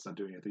 3, and that's not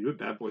doing anything. You had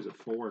Bad Boys at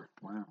 4.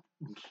 Wow.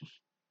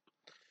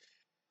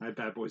 I had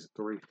Bad Boys at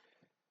 3.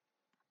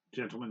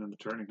 Gentleman in the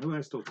Turning. Oh,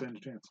 I still stand a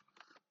chance.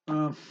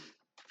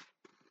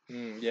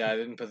 Yeah, I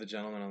didn't put The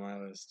Gentleman on my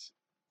list.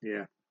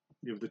 Yeah.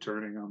 You have The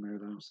Turning on there,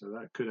 though, so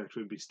that could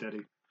actually be steady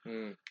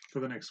for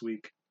the next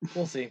week.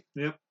 We'll see.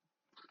 Yep.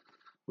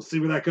 We'll see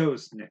where that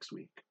goes next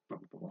week.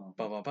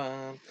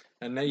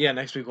 And yeah,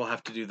 next week we'll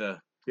have to do the...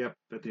 Yep,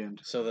 at the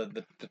end. So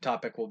the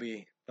topic will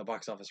be the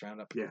box office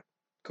roundup. Yeah.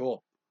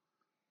 Cool.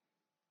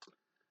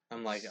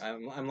 I'm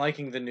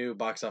liking the new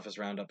box office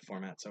roundup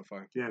format so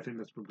far. Yeah, I think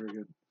that's been pretty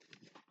good.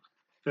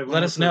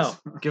 Let us know.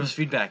 Give us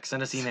feedback.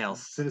 Send us emails.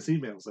 Send us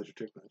emails. I should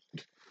check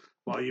that.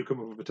 While you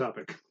come up with a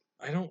topic.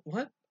 I don't...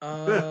 What?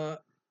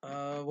 What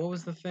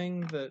was the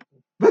thing that...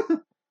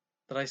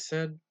 that I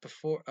said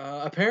before?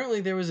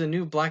 Apparently there was a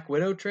new Black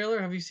Widow trailer.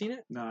 Have you seen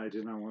it? No, I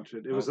did not watch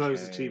it. It was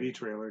always a TV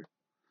trailer.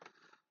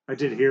 I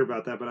did hear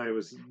about that, but I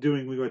was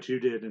doing what you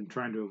did and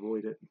trying to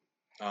avoid it.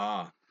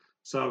 Ah.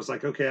 So I was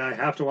like, okay, I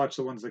have to watch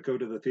the ones that go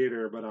to the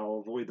theater, but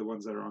I'll avoid the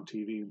ones that are on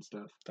TV and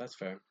stuff. That's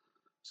fair.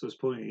 So it's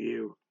pulling at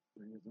you.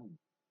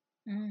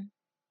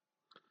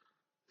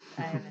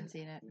 I haven't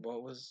seen it.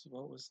 What was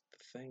the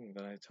thing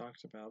that I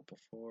talked about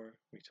before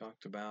we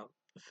talked about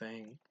the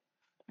thing?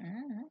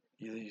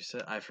 You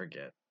said, I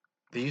forget.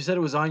 You said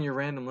it was on your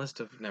random list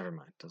of... Never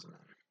mind. Doesn't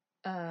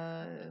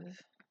matter.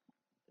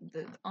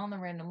 On the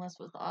random list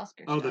was the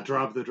Oscar Oh,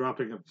 stuff. the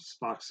dropping of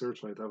Spock's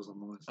Searchlight. That was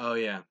on the list. Oh,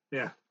 yeah.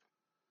 Yeah.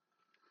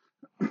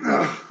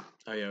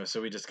 Oh, yeah.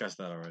 So we discussed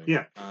that already.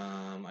 Yeah.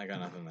 I got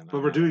nothing then.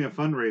 But we're doing a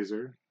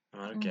fundraiser.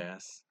 I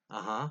guess.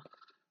 Uh-huh.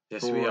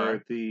 Yes, we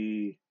are.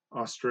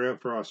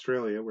 For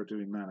Australia, we're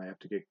doing that. I have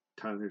to get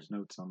Tyler's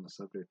notes on the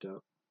subject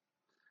up.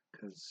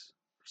 Because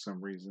for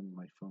some reason,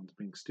 my phone's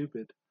being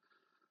stupid.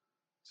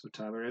 So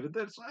Tyler edited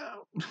this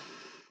out.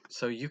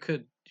 So you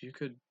could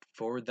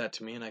forward that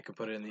to me and I could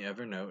put it in the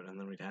Evernote and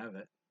then we'd have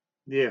it.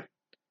 Yeah.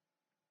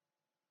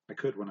 I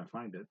could when I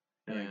find it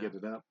and I get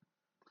it up.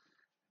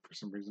 For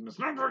some reason, it's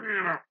not bringing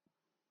it up.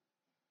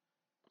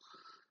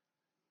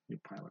 You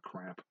pile of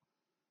crap.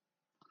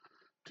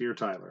 Dear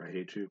Tyler, I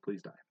hate you.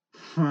 Please die.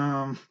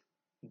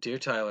 Dear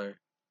Tyler,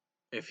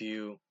 if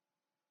you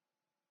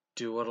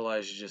do what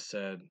Elijah just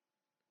said,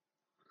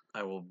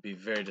 I will be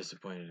very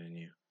disappointed in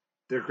you.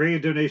 They're creating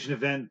a donation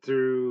event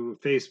through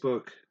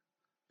Facebook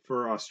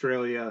for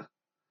Australia.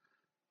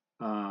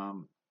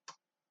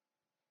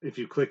 If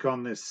you click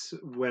on this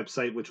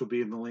website, which will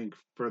be in the link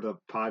for the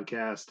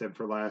podcast and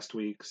for last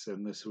week's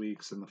and this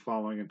week's and the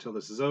following until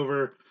this is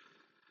over,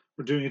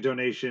 we're doing a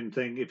donation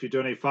thing. If you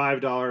donate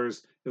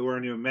 $5, it will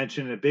earn you a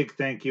mention and a big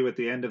thank you at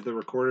the end of the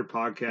recorded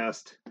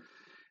podcast.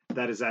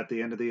 That is at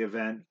the end of the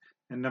event.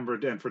 And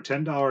for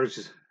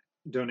 $10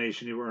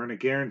 donation, you will earn a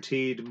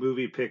guaranteed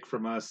movie pick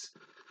from us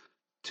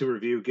to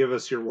review. Give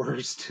us your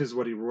worst is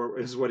what he wrote.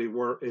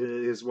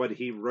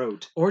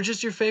 Or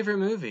just your favorite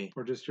movie.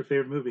 Or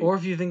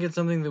if you think it's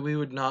something that we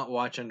would not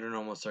watch under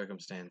normal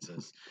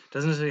circumstances.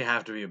 Doesn't necessarily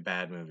have to be a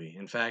bad movie.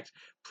 In fact,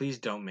 please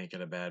don't make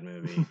it a bad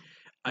movie.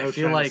 I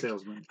feel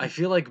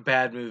like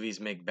bad movies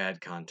make bad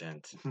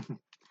content.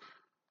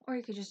 Or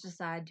you could just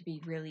decide to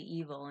be really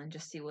evil and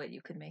just see what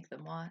you could make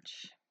them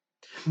watch.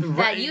 Right.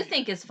 That you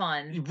think is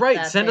fun.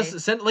 Right. Send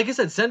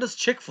us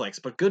chick flicks,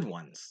 but good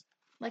ones.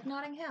 Like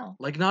Notting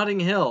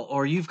Hill.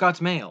 Or You've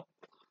Got Mail.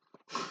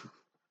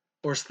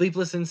 Or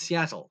Sleepless in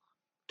Seattle.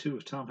 2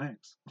 with Tom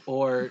Hanks.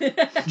 Or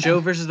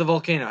Joe versus the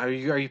Volcano. Are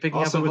you picking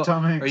also up with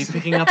Tom Hanks. Are you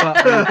picking up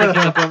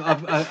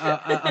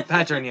a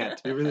pattern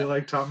yet? You really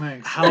like Tom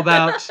Hanks. How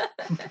about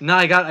No,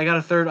 I got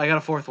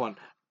a fourth one.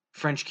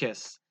 French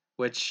Kiss,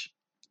 which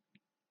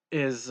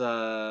is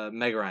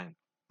Meg Ryan.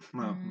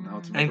 Well, now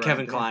it's and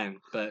Kevin Kline,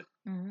 but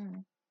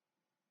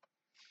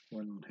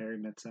When Harry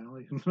Met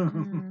Sally.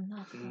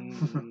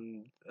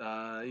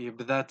 Yeah,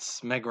 but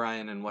that's Meg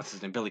Ryan and what's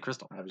his name, Billy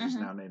Crystal. I was just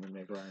now naming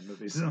Meg Ryan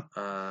movies. Still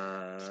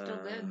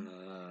good.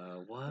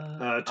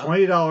 What?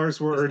 $20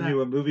 will earn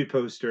you a movie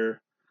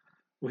poster.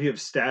 We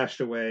have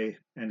stashed away,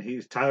 and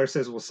Tyler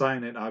says we'll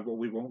sign it.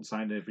 We won't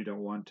sign it if you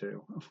don't want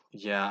to.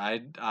 Yeah,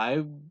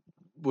 I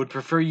would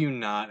prefer you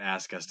not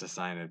ask us to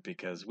sign it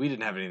because we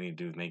didn't have anything to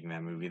do with making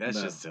that movie.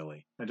 That's just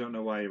silly. I don't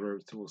know why he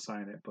wrote we'll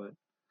sign it, but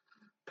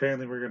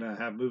apparently we're gonna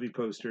have movie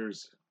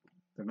posters.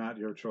 They're not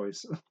your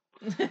choice.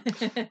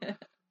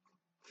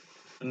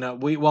 No,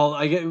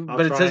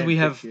 but it says we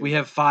have 5 of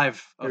them.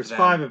 There's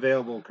 5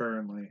 available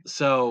currently.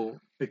 So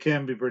it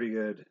can be pretty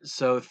good.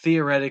 So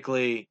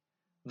theoretically,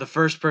 the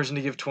first person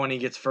to give 20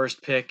 gets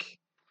first pick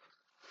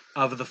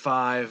of the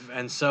 5,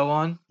 and so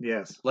on.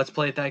 Yes. Let's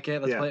play it that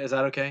game. Play. Is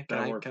that okay?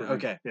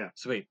 Okay. Yeah.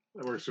 Sweet.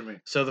 That works for me.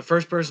 So the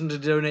first person to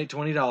donate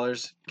 $20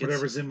 gets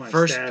whatever's in my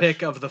first stash.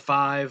 Pick of the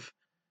 5.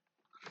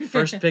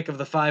 First pick of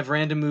the 5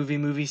 random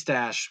movie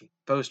stash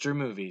poster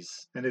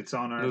movies. And it's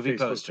on our Movie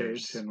Facebook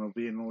posters. page, and will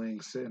be in the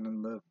links and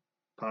in the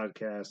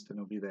podcast, and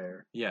it'll be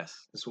there.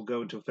 Yes. This will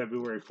go until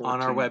February 14th.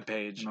 On our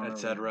webpage,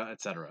 etc.,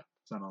 etc.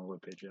 It's not on the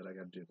webpage yet. I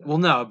got to do that. Well,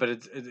 no, but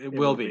it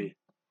will be.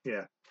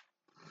 Yeah.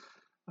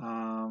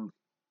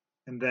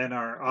 And then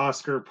our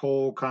Oscar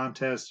poll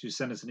contest, you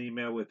send us an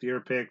email with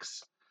your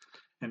picks,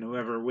 and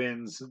whoever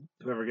wins,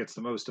 whoever gets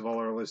the most of all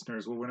our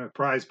listeners, will win a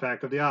prize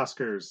pack of the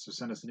Oscars. So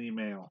send us an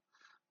email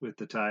with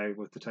the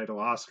title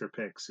Oscar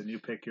picks, and you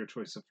pick your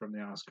choice from the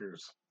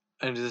Oscars.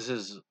 And this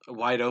is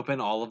wide open,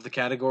 all of the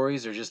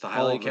categories, or just the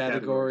highlight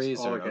categories?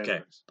 All the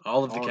categories.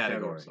 All of the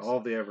categories. All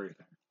of the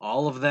everything.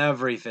 All of the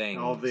everything.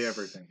 All of the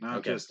everything.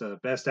 Not just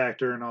best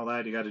actor and all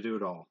that. You got to do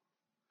it all.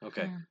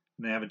 Okay. Yeah.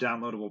 And they have a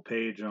downloadable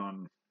page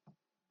on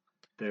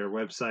their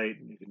website.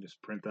 You can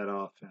just print that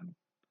off and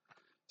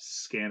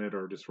scan it,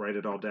 or just write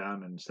it all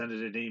down and send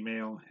it an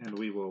email, and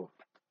we will.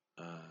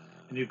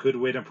 And you could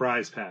win a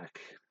prize pack.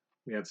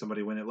 We had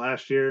somebody win it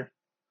last year.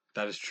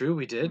 That is true.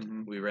 We did.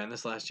 Mhm. We ran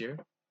this last year.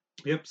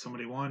 Yep,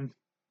 somebody won.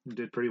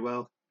 Did pretty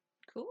well.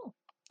 Cool.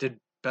 Did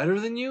better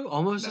than you?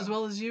 Almost as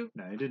well as you?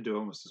 No, he didn't do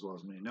almost as well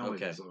as me. No one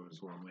Okay. did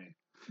as well as me.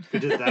 He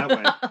did it that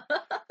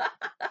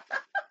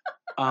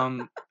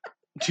way.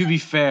 To be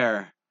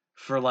fair,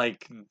 for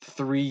like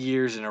 3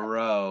 years in a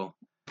row,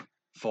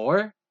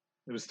 4?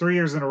 It was 3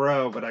 years in a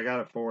row, but I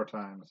got it 4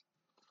 times.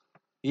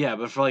 Yeah,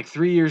 but for like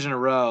 3 years in a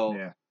row,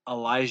 Yeah.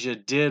 Elijah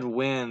did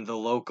win the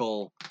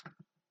local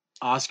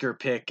Oscar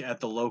pick at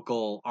the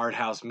local art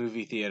house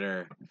movie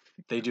theater.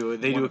 They do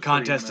a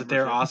contest at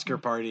their Oscar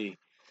party,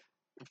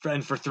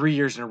 and for 3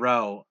 years in a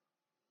row,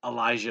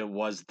 Elijah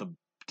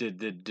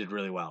did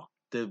really well.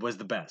 Was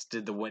the best.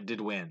 Did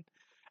win,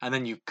 and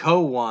then you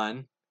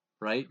co-won,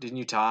 right? Didn't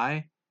you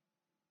tie?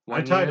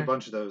 I tied a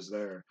bunch of those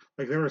there.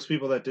 Like, there was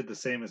people that did the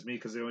same as me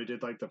because they only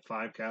did like the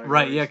 5 categories.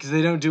 Right, yeah, because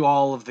they don't do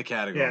all of the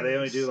categories. Yeah, they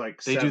only do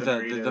like they 7 do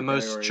or 8 the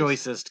most categories.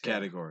 choicest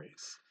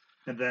categories.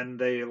 And then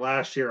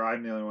last year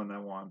I'm the only one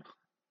that won.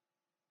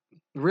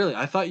 Really,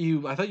 I thought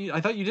you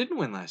didn't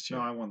win last year.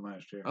 No, I won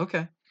last year.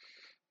 Okay.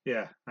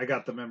 Yeah, I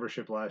got the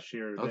membership last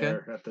year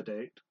there at the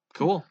date.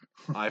 Cool.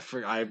 I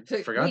forgot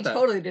we that.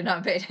 totally did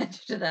not pay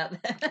attention to that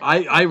then.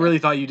 I really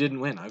thought you didn't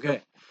win.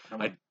 Okay.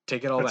 I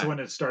take it all back. That's when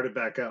it started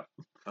back up.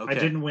 Okay. I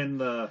didn't win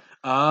the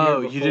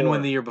year you didn't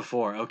win the year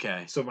before.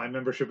 Okay. So my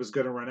membership was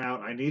going to run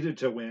out. I needed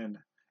to win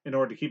in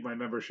order to keep my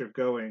membership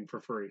going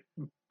for free.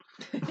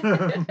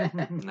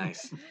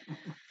 Nice.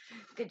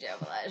 Good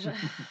job, Elijah.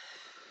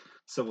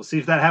 So we'll see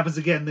if that happens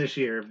again this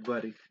year,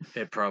 buddy.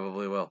 It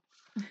probably will.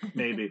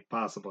 Maybe,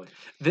 possibly.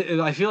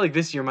 I feel like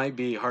this year might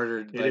be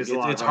harder.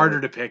 It's harder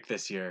to pick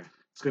this year.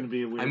 It's going to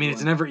be a weird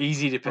it's never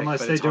easy to pick. Unless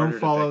but they it's don't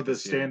follow the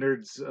this year.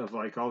 standards of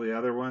like all the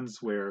other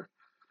ones where,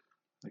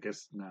 I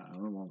guess, I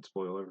won't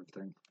spoil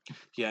everything.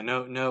 Yeah,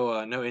 no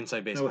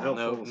inside baseball.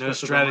 No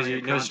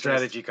strategy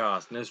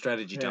cost. No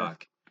strategy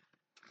talk.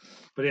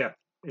 But yeah,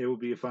 it will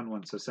be a fun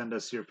one. So send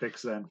us your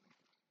picks then.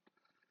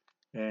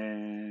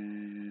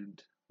 And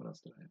what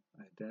else did I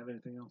have? Did I have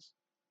anything else?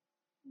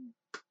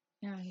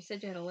 Yeah, you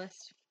said you had a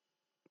list.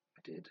 I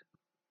did.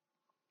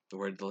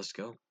 Where did the list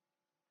go?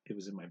 It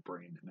was in my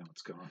brain. Now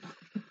it's gone.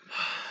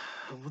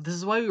 Well, this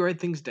is why we write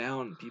things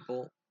down,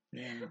 people.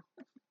 Yeah.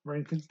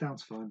 Writing things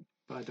down's fun,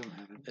 but I don't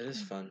have it. It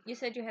is fun. You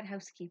said you had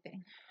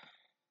housekeeping.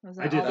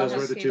 I did. Those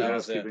were the 2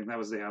 housekeeping. That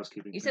was the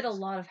housekeeping. You said a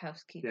lot of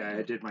housekeeping. Yeah,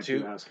 I did my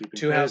 2 housekeeping.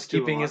 2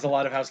 housekeeping is a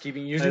lot of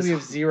housekeeping. Usually we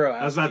have 0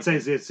 housekeeping. I was about to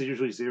say it's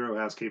usually 0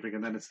 housekeeping,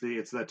 and then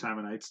it's that time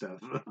of night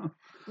stuff.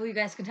 Well, you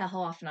guys can tell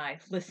how often I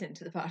listen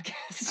to the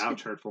podcast.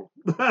 Ouch, hurtful.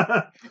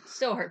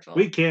 So hurtful.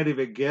 We can't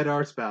even get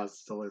our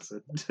spouses to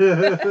listen.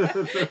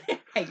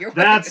 Hey,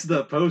 That's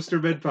the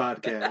Posterman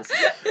podcast.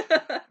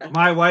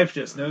 My wife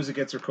just knows it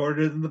gets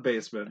recorded in the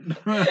basement.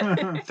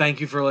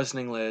 Thank you for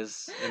listening,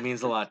 Liz. It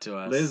means a lot to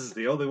us. Liz is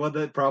the only one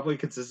that probably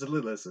consistently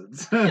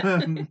listens.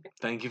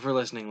 Thank you for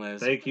listening,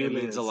 Liz. Thank you, It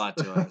Liz. means a lot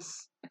to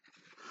us.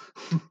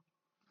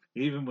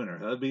 Even when her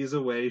hubby's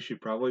away, she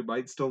probably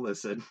might still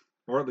listen,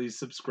 or at least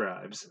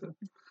subscribes.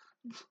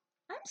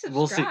 I'm subscribed.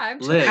 We'll see,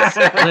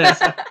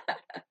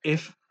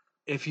 Liz.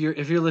 If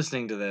you're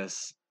listening to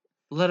this,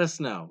 let us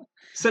know.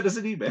 Send us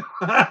an email.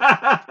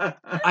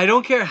 I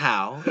don't care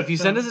how. If you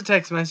send us a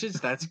text message,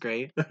 that's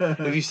great.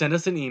 If you send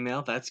us an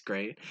email, that's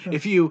great.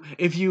 If you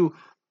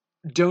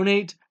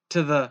donate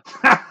to the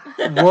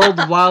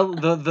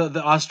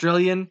the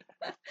Australian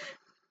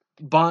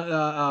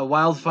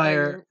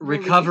wildfire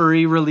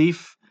recovery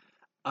relief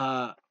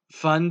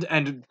fund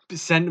and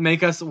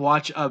make us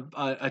watch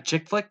a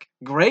chick flick,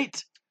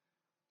 great.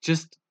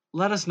 Just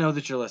let us know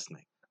that you're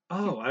listening.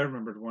 Oh, I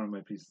remembered one of my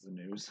pieces of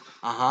news.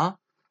 Uh-huh.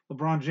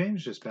 LeBron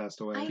James just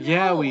passed away. I know,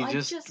 Yeah, we were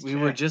just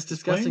His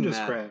discussing plane that.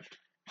 just crashed.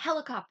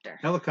 Helicopter.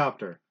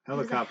 Helicopter. With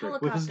his helicopter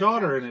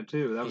daughter crash. in it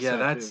too. That was Yeah, sad,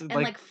 that's too.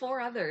 And like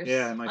 4 others.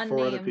 Yeah, and like 4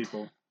 other unnamed.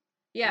 people.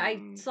 Yeah,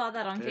 I saw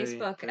that on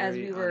Facebook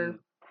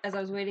as I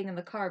was waiting in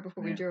the car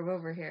before we Yeah. drove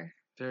over here.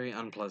 Very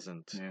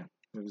unpleasant. Yeah,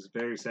 it was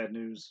very sad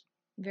news.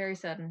 Very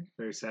sudden.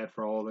 Very sad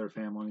for all their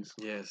families.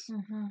 Yes.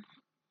 Mm-hmm.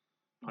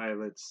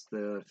 pilots.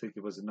 I think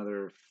it was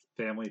another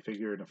family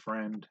figure and a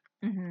friend.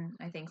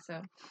 I think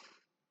so.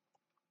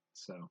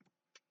 So,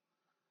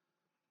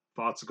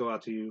 thoughts go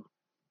out to you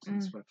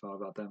since I thought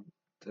about them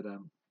to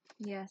them.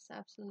 Yes,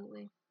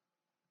 absolutely.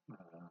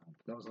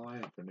 That was all I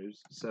had for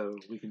news. So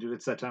we can do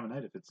it's that time of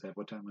night if it's at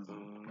what time is it?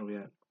 Where we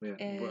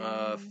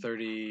at?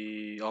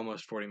 30,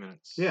 almost 40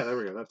 minutes. Yeah, there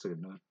we go. That's a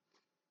good note.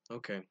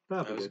 Okay.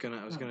 That'll I was be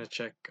good. gonna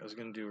check. I was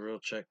gonna do a real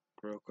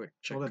quick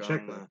check. Well,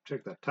 then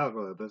check that. Tell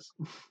me about this.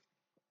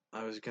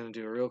 I was gonna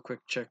do a real quick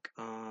check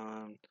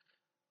on.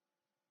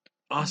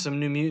 Awesome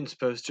New Mutants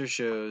poster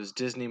shows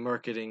Disney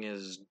marketing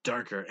is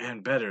darker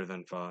and better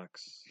than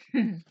Fox.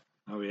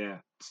 Oh yeah,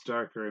 it's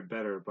darker and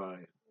better by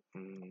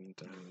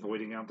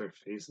voiding out their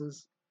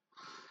faces.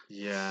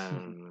 Yeah, I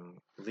don't know.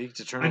 Leaked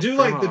Eternal. I do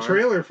like the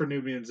trailer for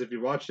New Mutants. If you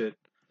watch it,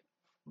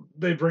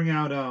 they bring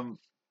out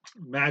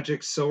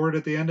Magic Sword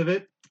at the end of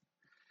it,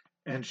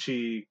 and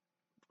she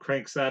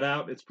cranks that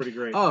out. It's pretty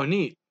great. Oh,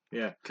 neat.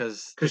 Yeah,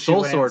 because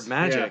Soul lands, Sword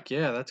magic.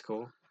 Yeah, that's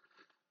cool.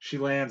 She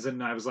lands,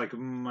 and I was like,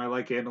 I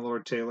like Anna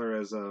Lord Taylor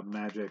as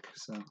Magic.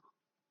 So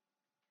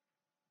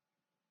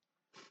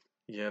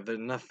yeah, there's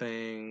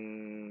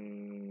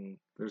nothing.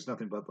 There's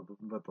nothing but the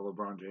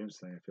LeBron James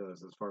thing. I feel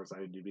as far as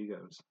IMDb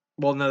goes.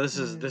 Well, no, this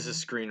is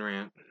Screen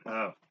Rant.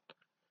 Oh,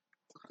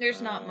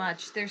 there's not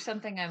much. There's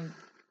something I'm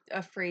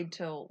afraid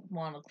to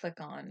want to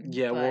click on.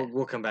 Yeah, but...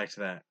 we'll come back to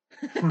that.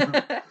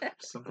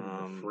 Something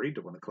I'm afraid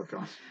to want to click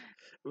on.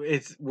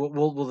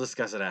 We'll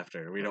discuss it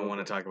after. We don't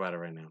want to talk about it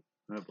right now.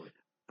 Oh boy.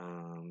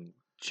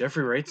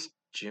 Jeffrey writes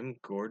Jim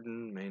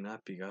Gordon may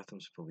not be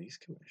Gotham's police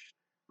commissioner.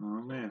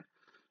 Oh man,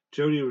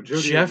 Jody.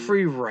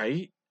 Jeffrey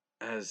Wright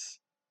as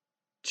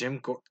Jim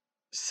Gordon.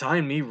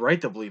 Sign me right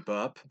the bleep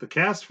up. The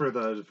cast for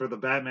the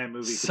Batman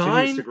movie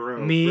continues to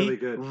grow. Me really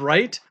good.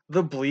 Right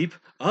the bleep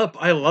up.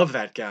 I love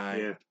that guy.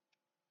 Yeah.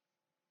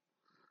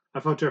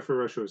 I thought Jeffrey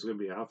Rush was going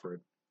to be Alfred.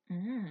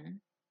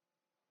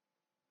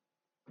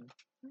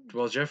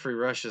 Well, Jeffrey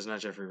Rush is not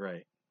Jeffrey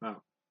Wright. Oh.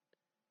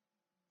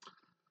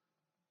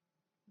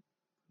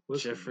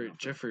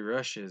 Jeffrey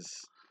Rush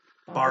is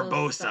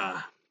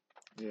Barbosa.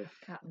 Yeah.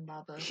 Captain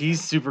Barbosa.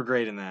 He's super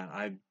great in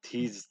that.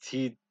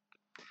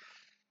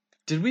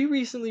 Did we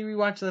recently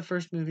rewatch the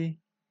first movie?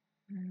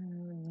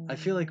 I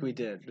feel like we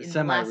did.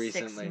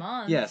 Semi-recently.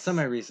 Yeah,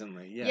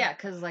 semi-recently. Yeah. Yeah,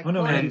 because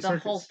the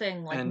whole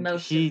thing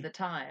most of the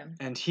time.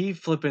 And he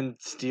flipping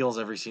steals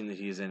every scene that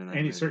he's in that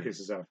Andy movie. Serkis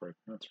is Alfred.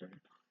 That's right.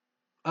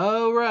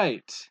 Oh,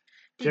 right.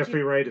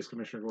 Jeffrey Wright is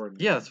Commissioner Gordon.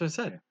 Yeah, that's what I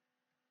said.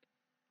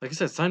 Like I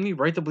said, sign me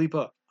right the bleep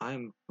up.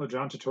 John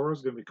Turturro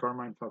is going to be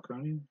Carmine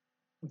Falcone.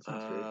 That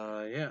sounds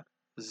great. Yeah.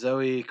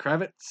 Zoe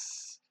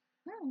Kravitz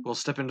will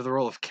step into the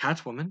role of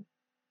Catwoman.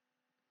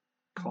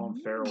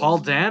 Colin Farrell. Paul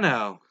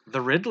Dano,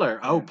 the Riddler.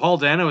 Yeah. Oh, Paul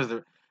Dano is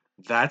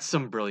that's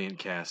some brilliant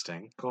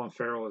casting. Colin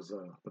Farrell is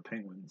the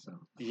Penguin. So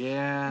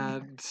yeah,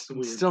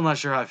 still not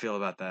sure how I feel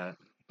about that.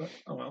 But,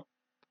 oh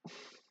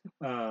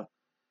well.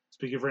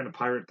 Speaking of random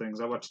pirate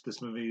things, I watched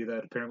this movie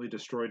that apparently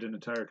destroyed an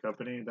entire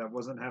company. That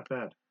wasn't half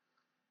bad.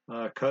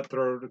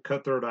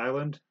 Cutthroat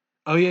Island.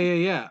 Oh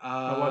yeah.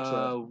 I watched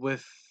that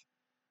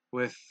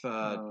with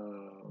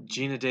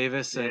Gina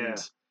Davis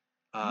and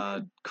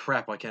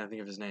crap. Why can't I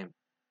think of his name?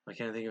 I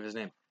don't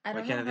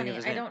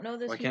know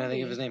this movie. Why can't I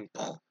think of his name?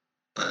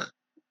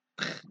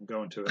 I'm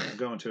going to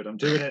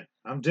it.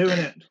 I'm doing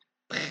it.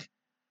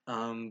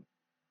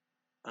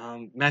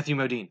 Matthew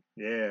Modine.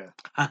 Yeah.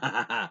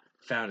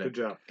 Found it. Good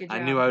job. I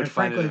knew I would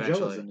find it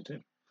eventually. In it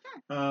too.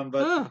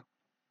 But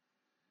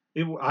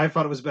I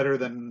thought it was better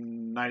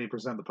than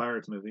 90% of the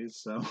Pirates movies.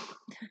 So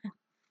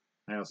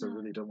I also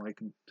really don't like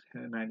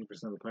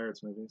 90% of the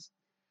Pirates movies.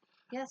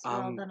 Yes,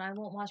 well, then I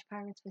won't watch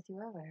Pirates with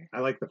you ever. I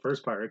like the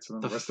first Pirates, and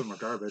then the rest of them are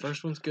garbage.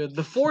 First one's good.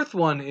 The fourth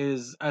one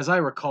is, as I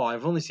recall,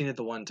 I've only seen it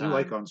the one time. I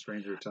like On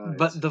Stranger Tides.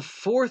 But the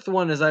fourth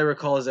one, as I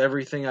recall, is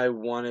everything I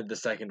wanted the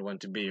second one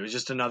to be. It was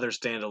just another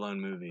standalone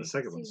movie. The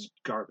second one's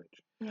garbage.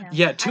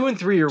 Yeah, 2 and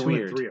 3 are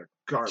weird. 2 and 3 are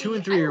garbage. 2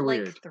 and 3 are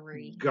weird. I like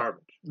 3.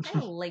 Garbage. I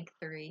like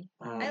 3.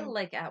 I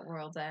like At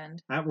World's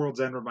End. At World's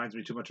End reminds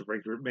me too much of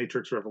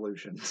Matrix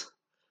Revolutions.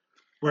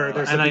 Where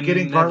there's a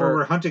beginning part where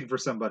we're hunting for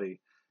somebody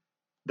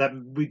that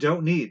we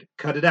don't need.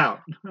 Cut it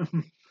out.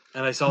 And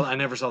I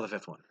never saw the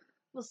fifth one.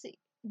 We'll see.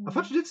 I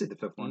thought you did see the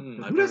fifth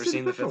one. I've never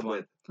seen the fifth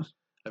one.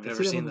 I've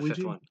never seen the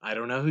fifth one. I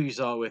don't know who you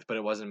saw it with, but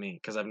it wasn't me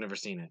because I've never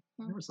seen it.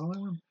 Never saw that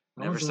one.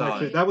 Never saw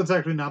it. That one's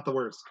actually not the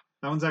worst.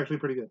 That one's actually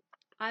pretty good.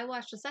 I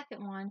watched the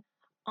second one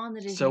on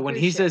the Disney. So when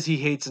he says he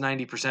hates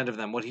 90% of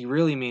them, what he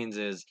really means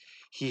is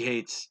he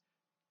hates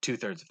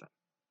 2/3 of them.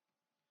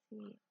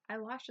 See, I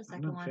watched the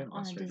second one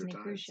on a Disney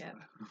cruise ship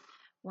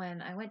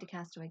when I went to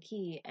Castaway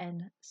Cay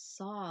and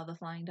saw the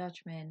Flying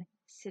Dutchman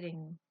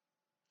sitting.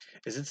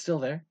 Is it still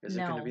there? Is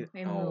no, it going to be?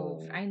 It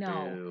moved. I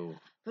know,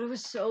 but it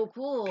was so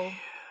cool.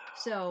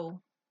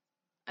 So,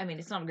 I mean,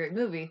 it's not a great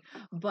movie,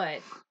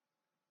 but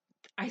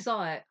I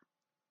saw it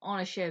on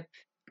a ship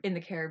in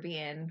the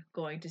Caribbean,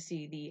 going to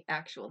see the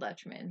actual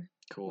Dutchman.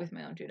 Cool. With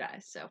my own 2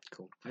 eyes. So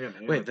cool.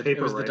 Wait,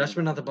 it was the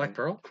Dutchman, not the Black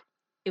Pearl?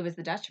 It was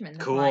the Dutchman,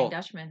 the cool. Flying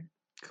Dutchman.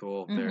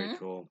 Cool. Very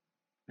cool.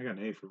 I got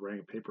an A for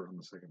writing a paper on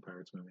the second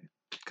Pirates movie.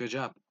 Good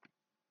job.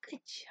 Good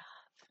job.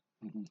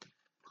 Mm-hmm.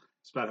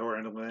 It's about how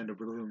Orlando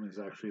Bloom is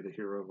actually the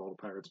hero of all the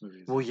Pirates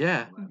movies. Well,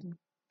 yeah.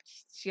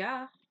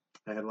 Yeah.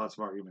 I had lots of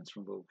arguments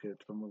from little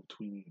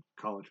tweeny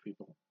college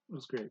people. It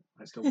was great.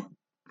 I still won.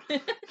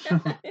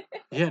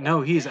 Yeah, no,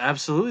 he's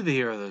absolutely the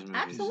hero of those movies.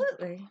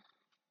 Absolutely.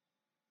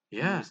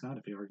 Yeah. It's not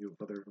if you argue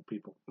with other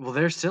people. Well,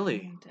 they're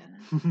silly.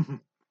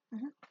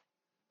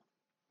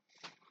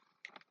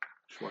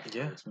 Watch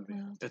yeah. Pirates movie.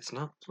 It's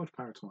not. Let's watch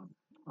Pirates 1.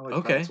 I like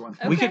Okay. Pirates 1.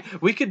 Okay.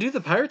 We could do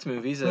the Pirates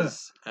movies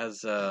as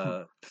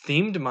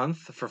themed month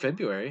for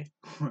February.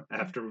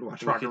 After we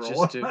watch Rock and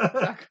Roll.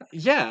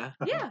 Yeah.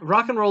 Yeah.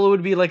 Rock and Roll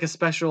would be like a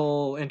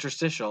special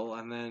interstitial,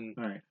 and then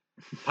all right.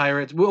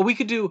 Pirates. Well, we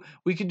could do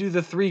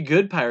the 3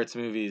 good Pirates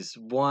movies: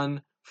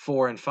 1,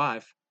 4, and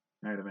 5.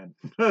 All right, I'm in.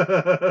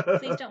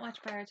 Please don't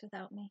watch Pirates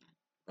without me.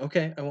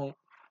 Okay, I won't.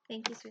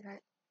 Thank you,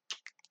 sweetheart.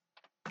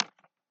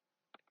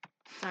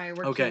 Sorry,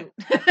 we're okay.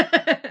 cute.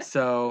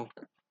 So,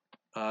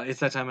 it's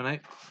that time of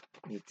night.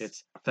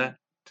 It's that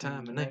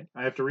time of night.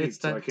 I have to read, it's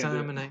so that I can't time do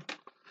of it. night.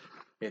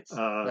 It's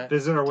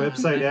visit our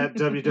website at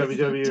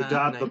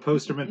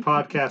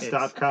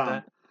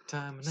www.thepostermanpodcast.com.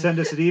 Send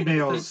us an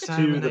emails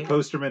to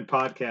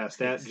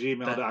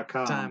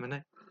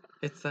thepostermanpodcast@gmail.com.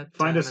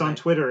 Find us on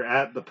Twitter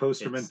at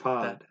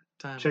thepostermanpod.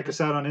 Check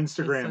us out on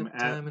Instagram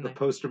at the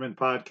Posterman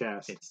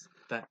Podcast.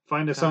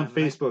 Find us on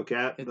Facebook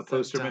at the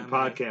Posterman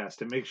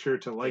Podcast, and make sure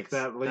to like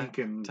that link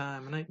and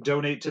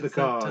donate to the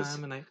cause.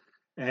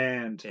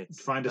 And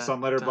find us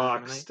on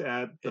Letterboxd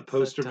at the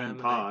Posterman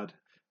Pod.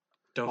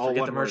 Don't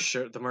forget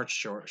the merch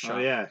shop. Oh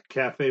yeah,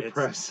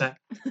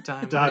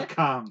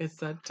 cafepress.com. It's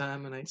that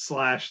time of night. /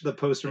 the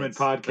Posterman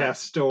Podcast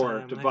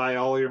store to buy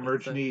all your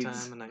merch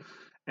needs.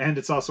 And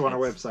it's also on our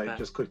website.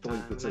 Just click the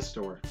link that says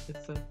store.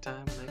 It's that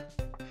time of night.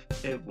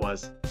 It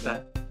was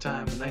that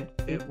time of night.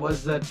 It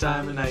was that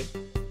time of night.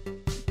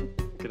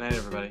 Good night,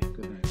 everybody.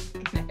 Good night.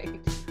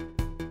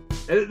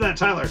 Edit that,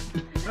 Tyler.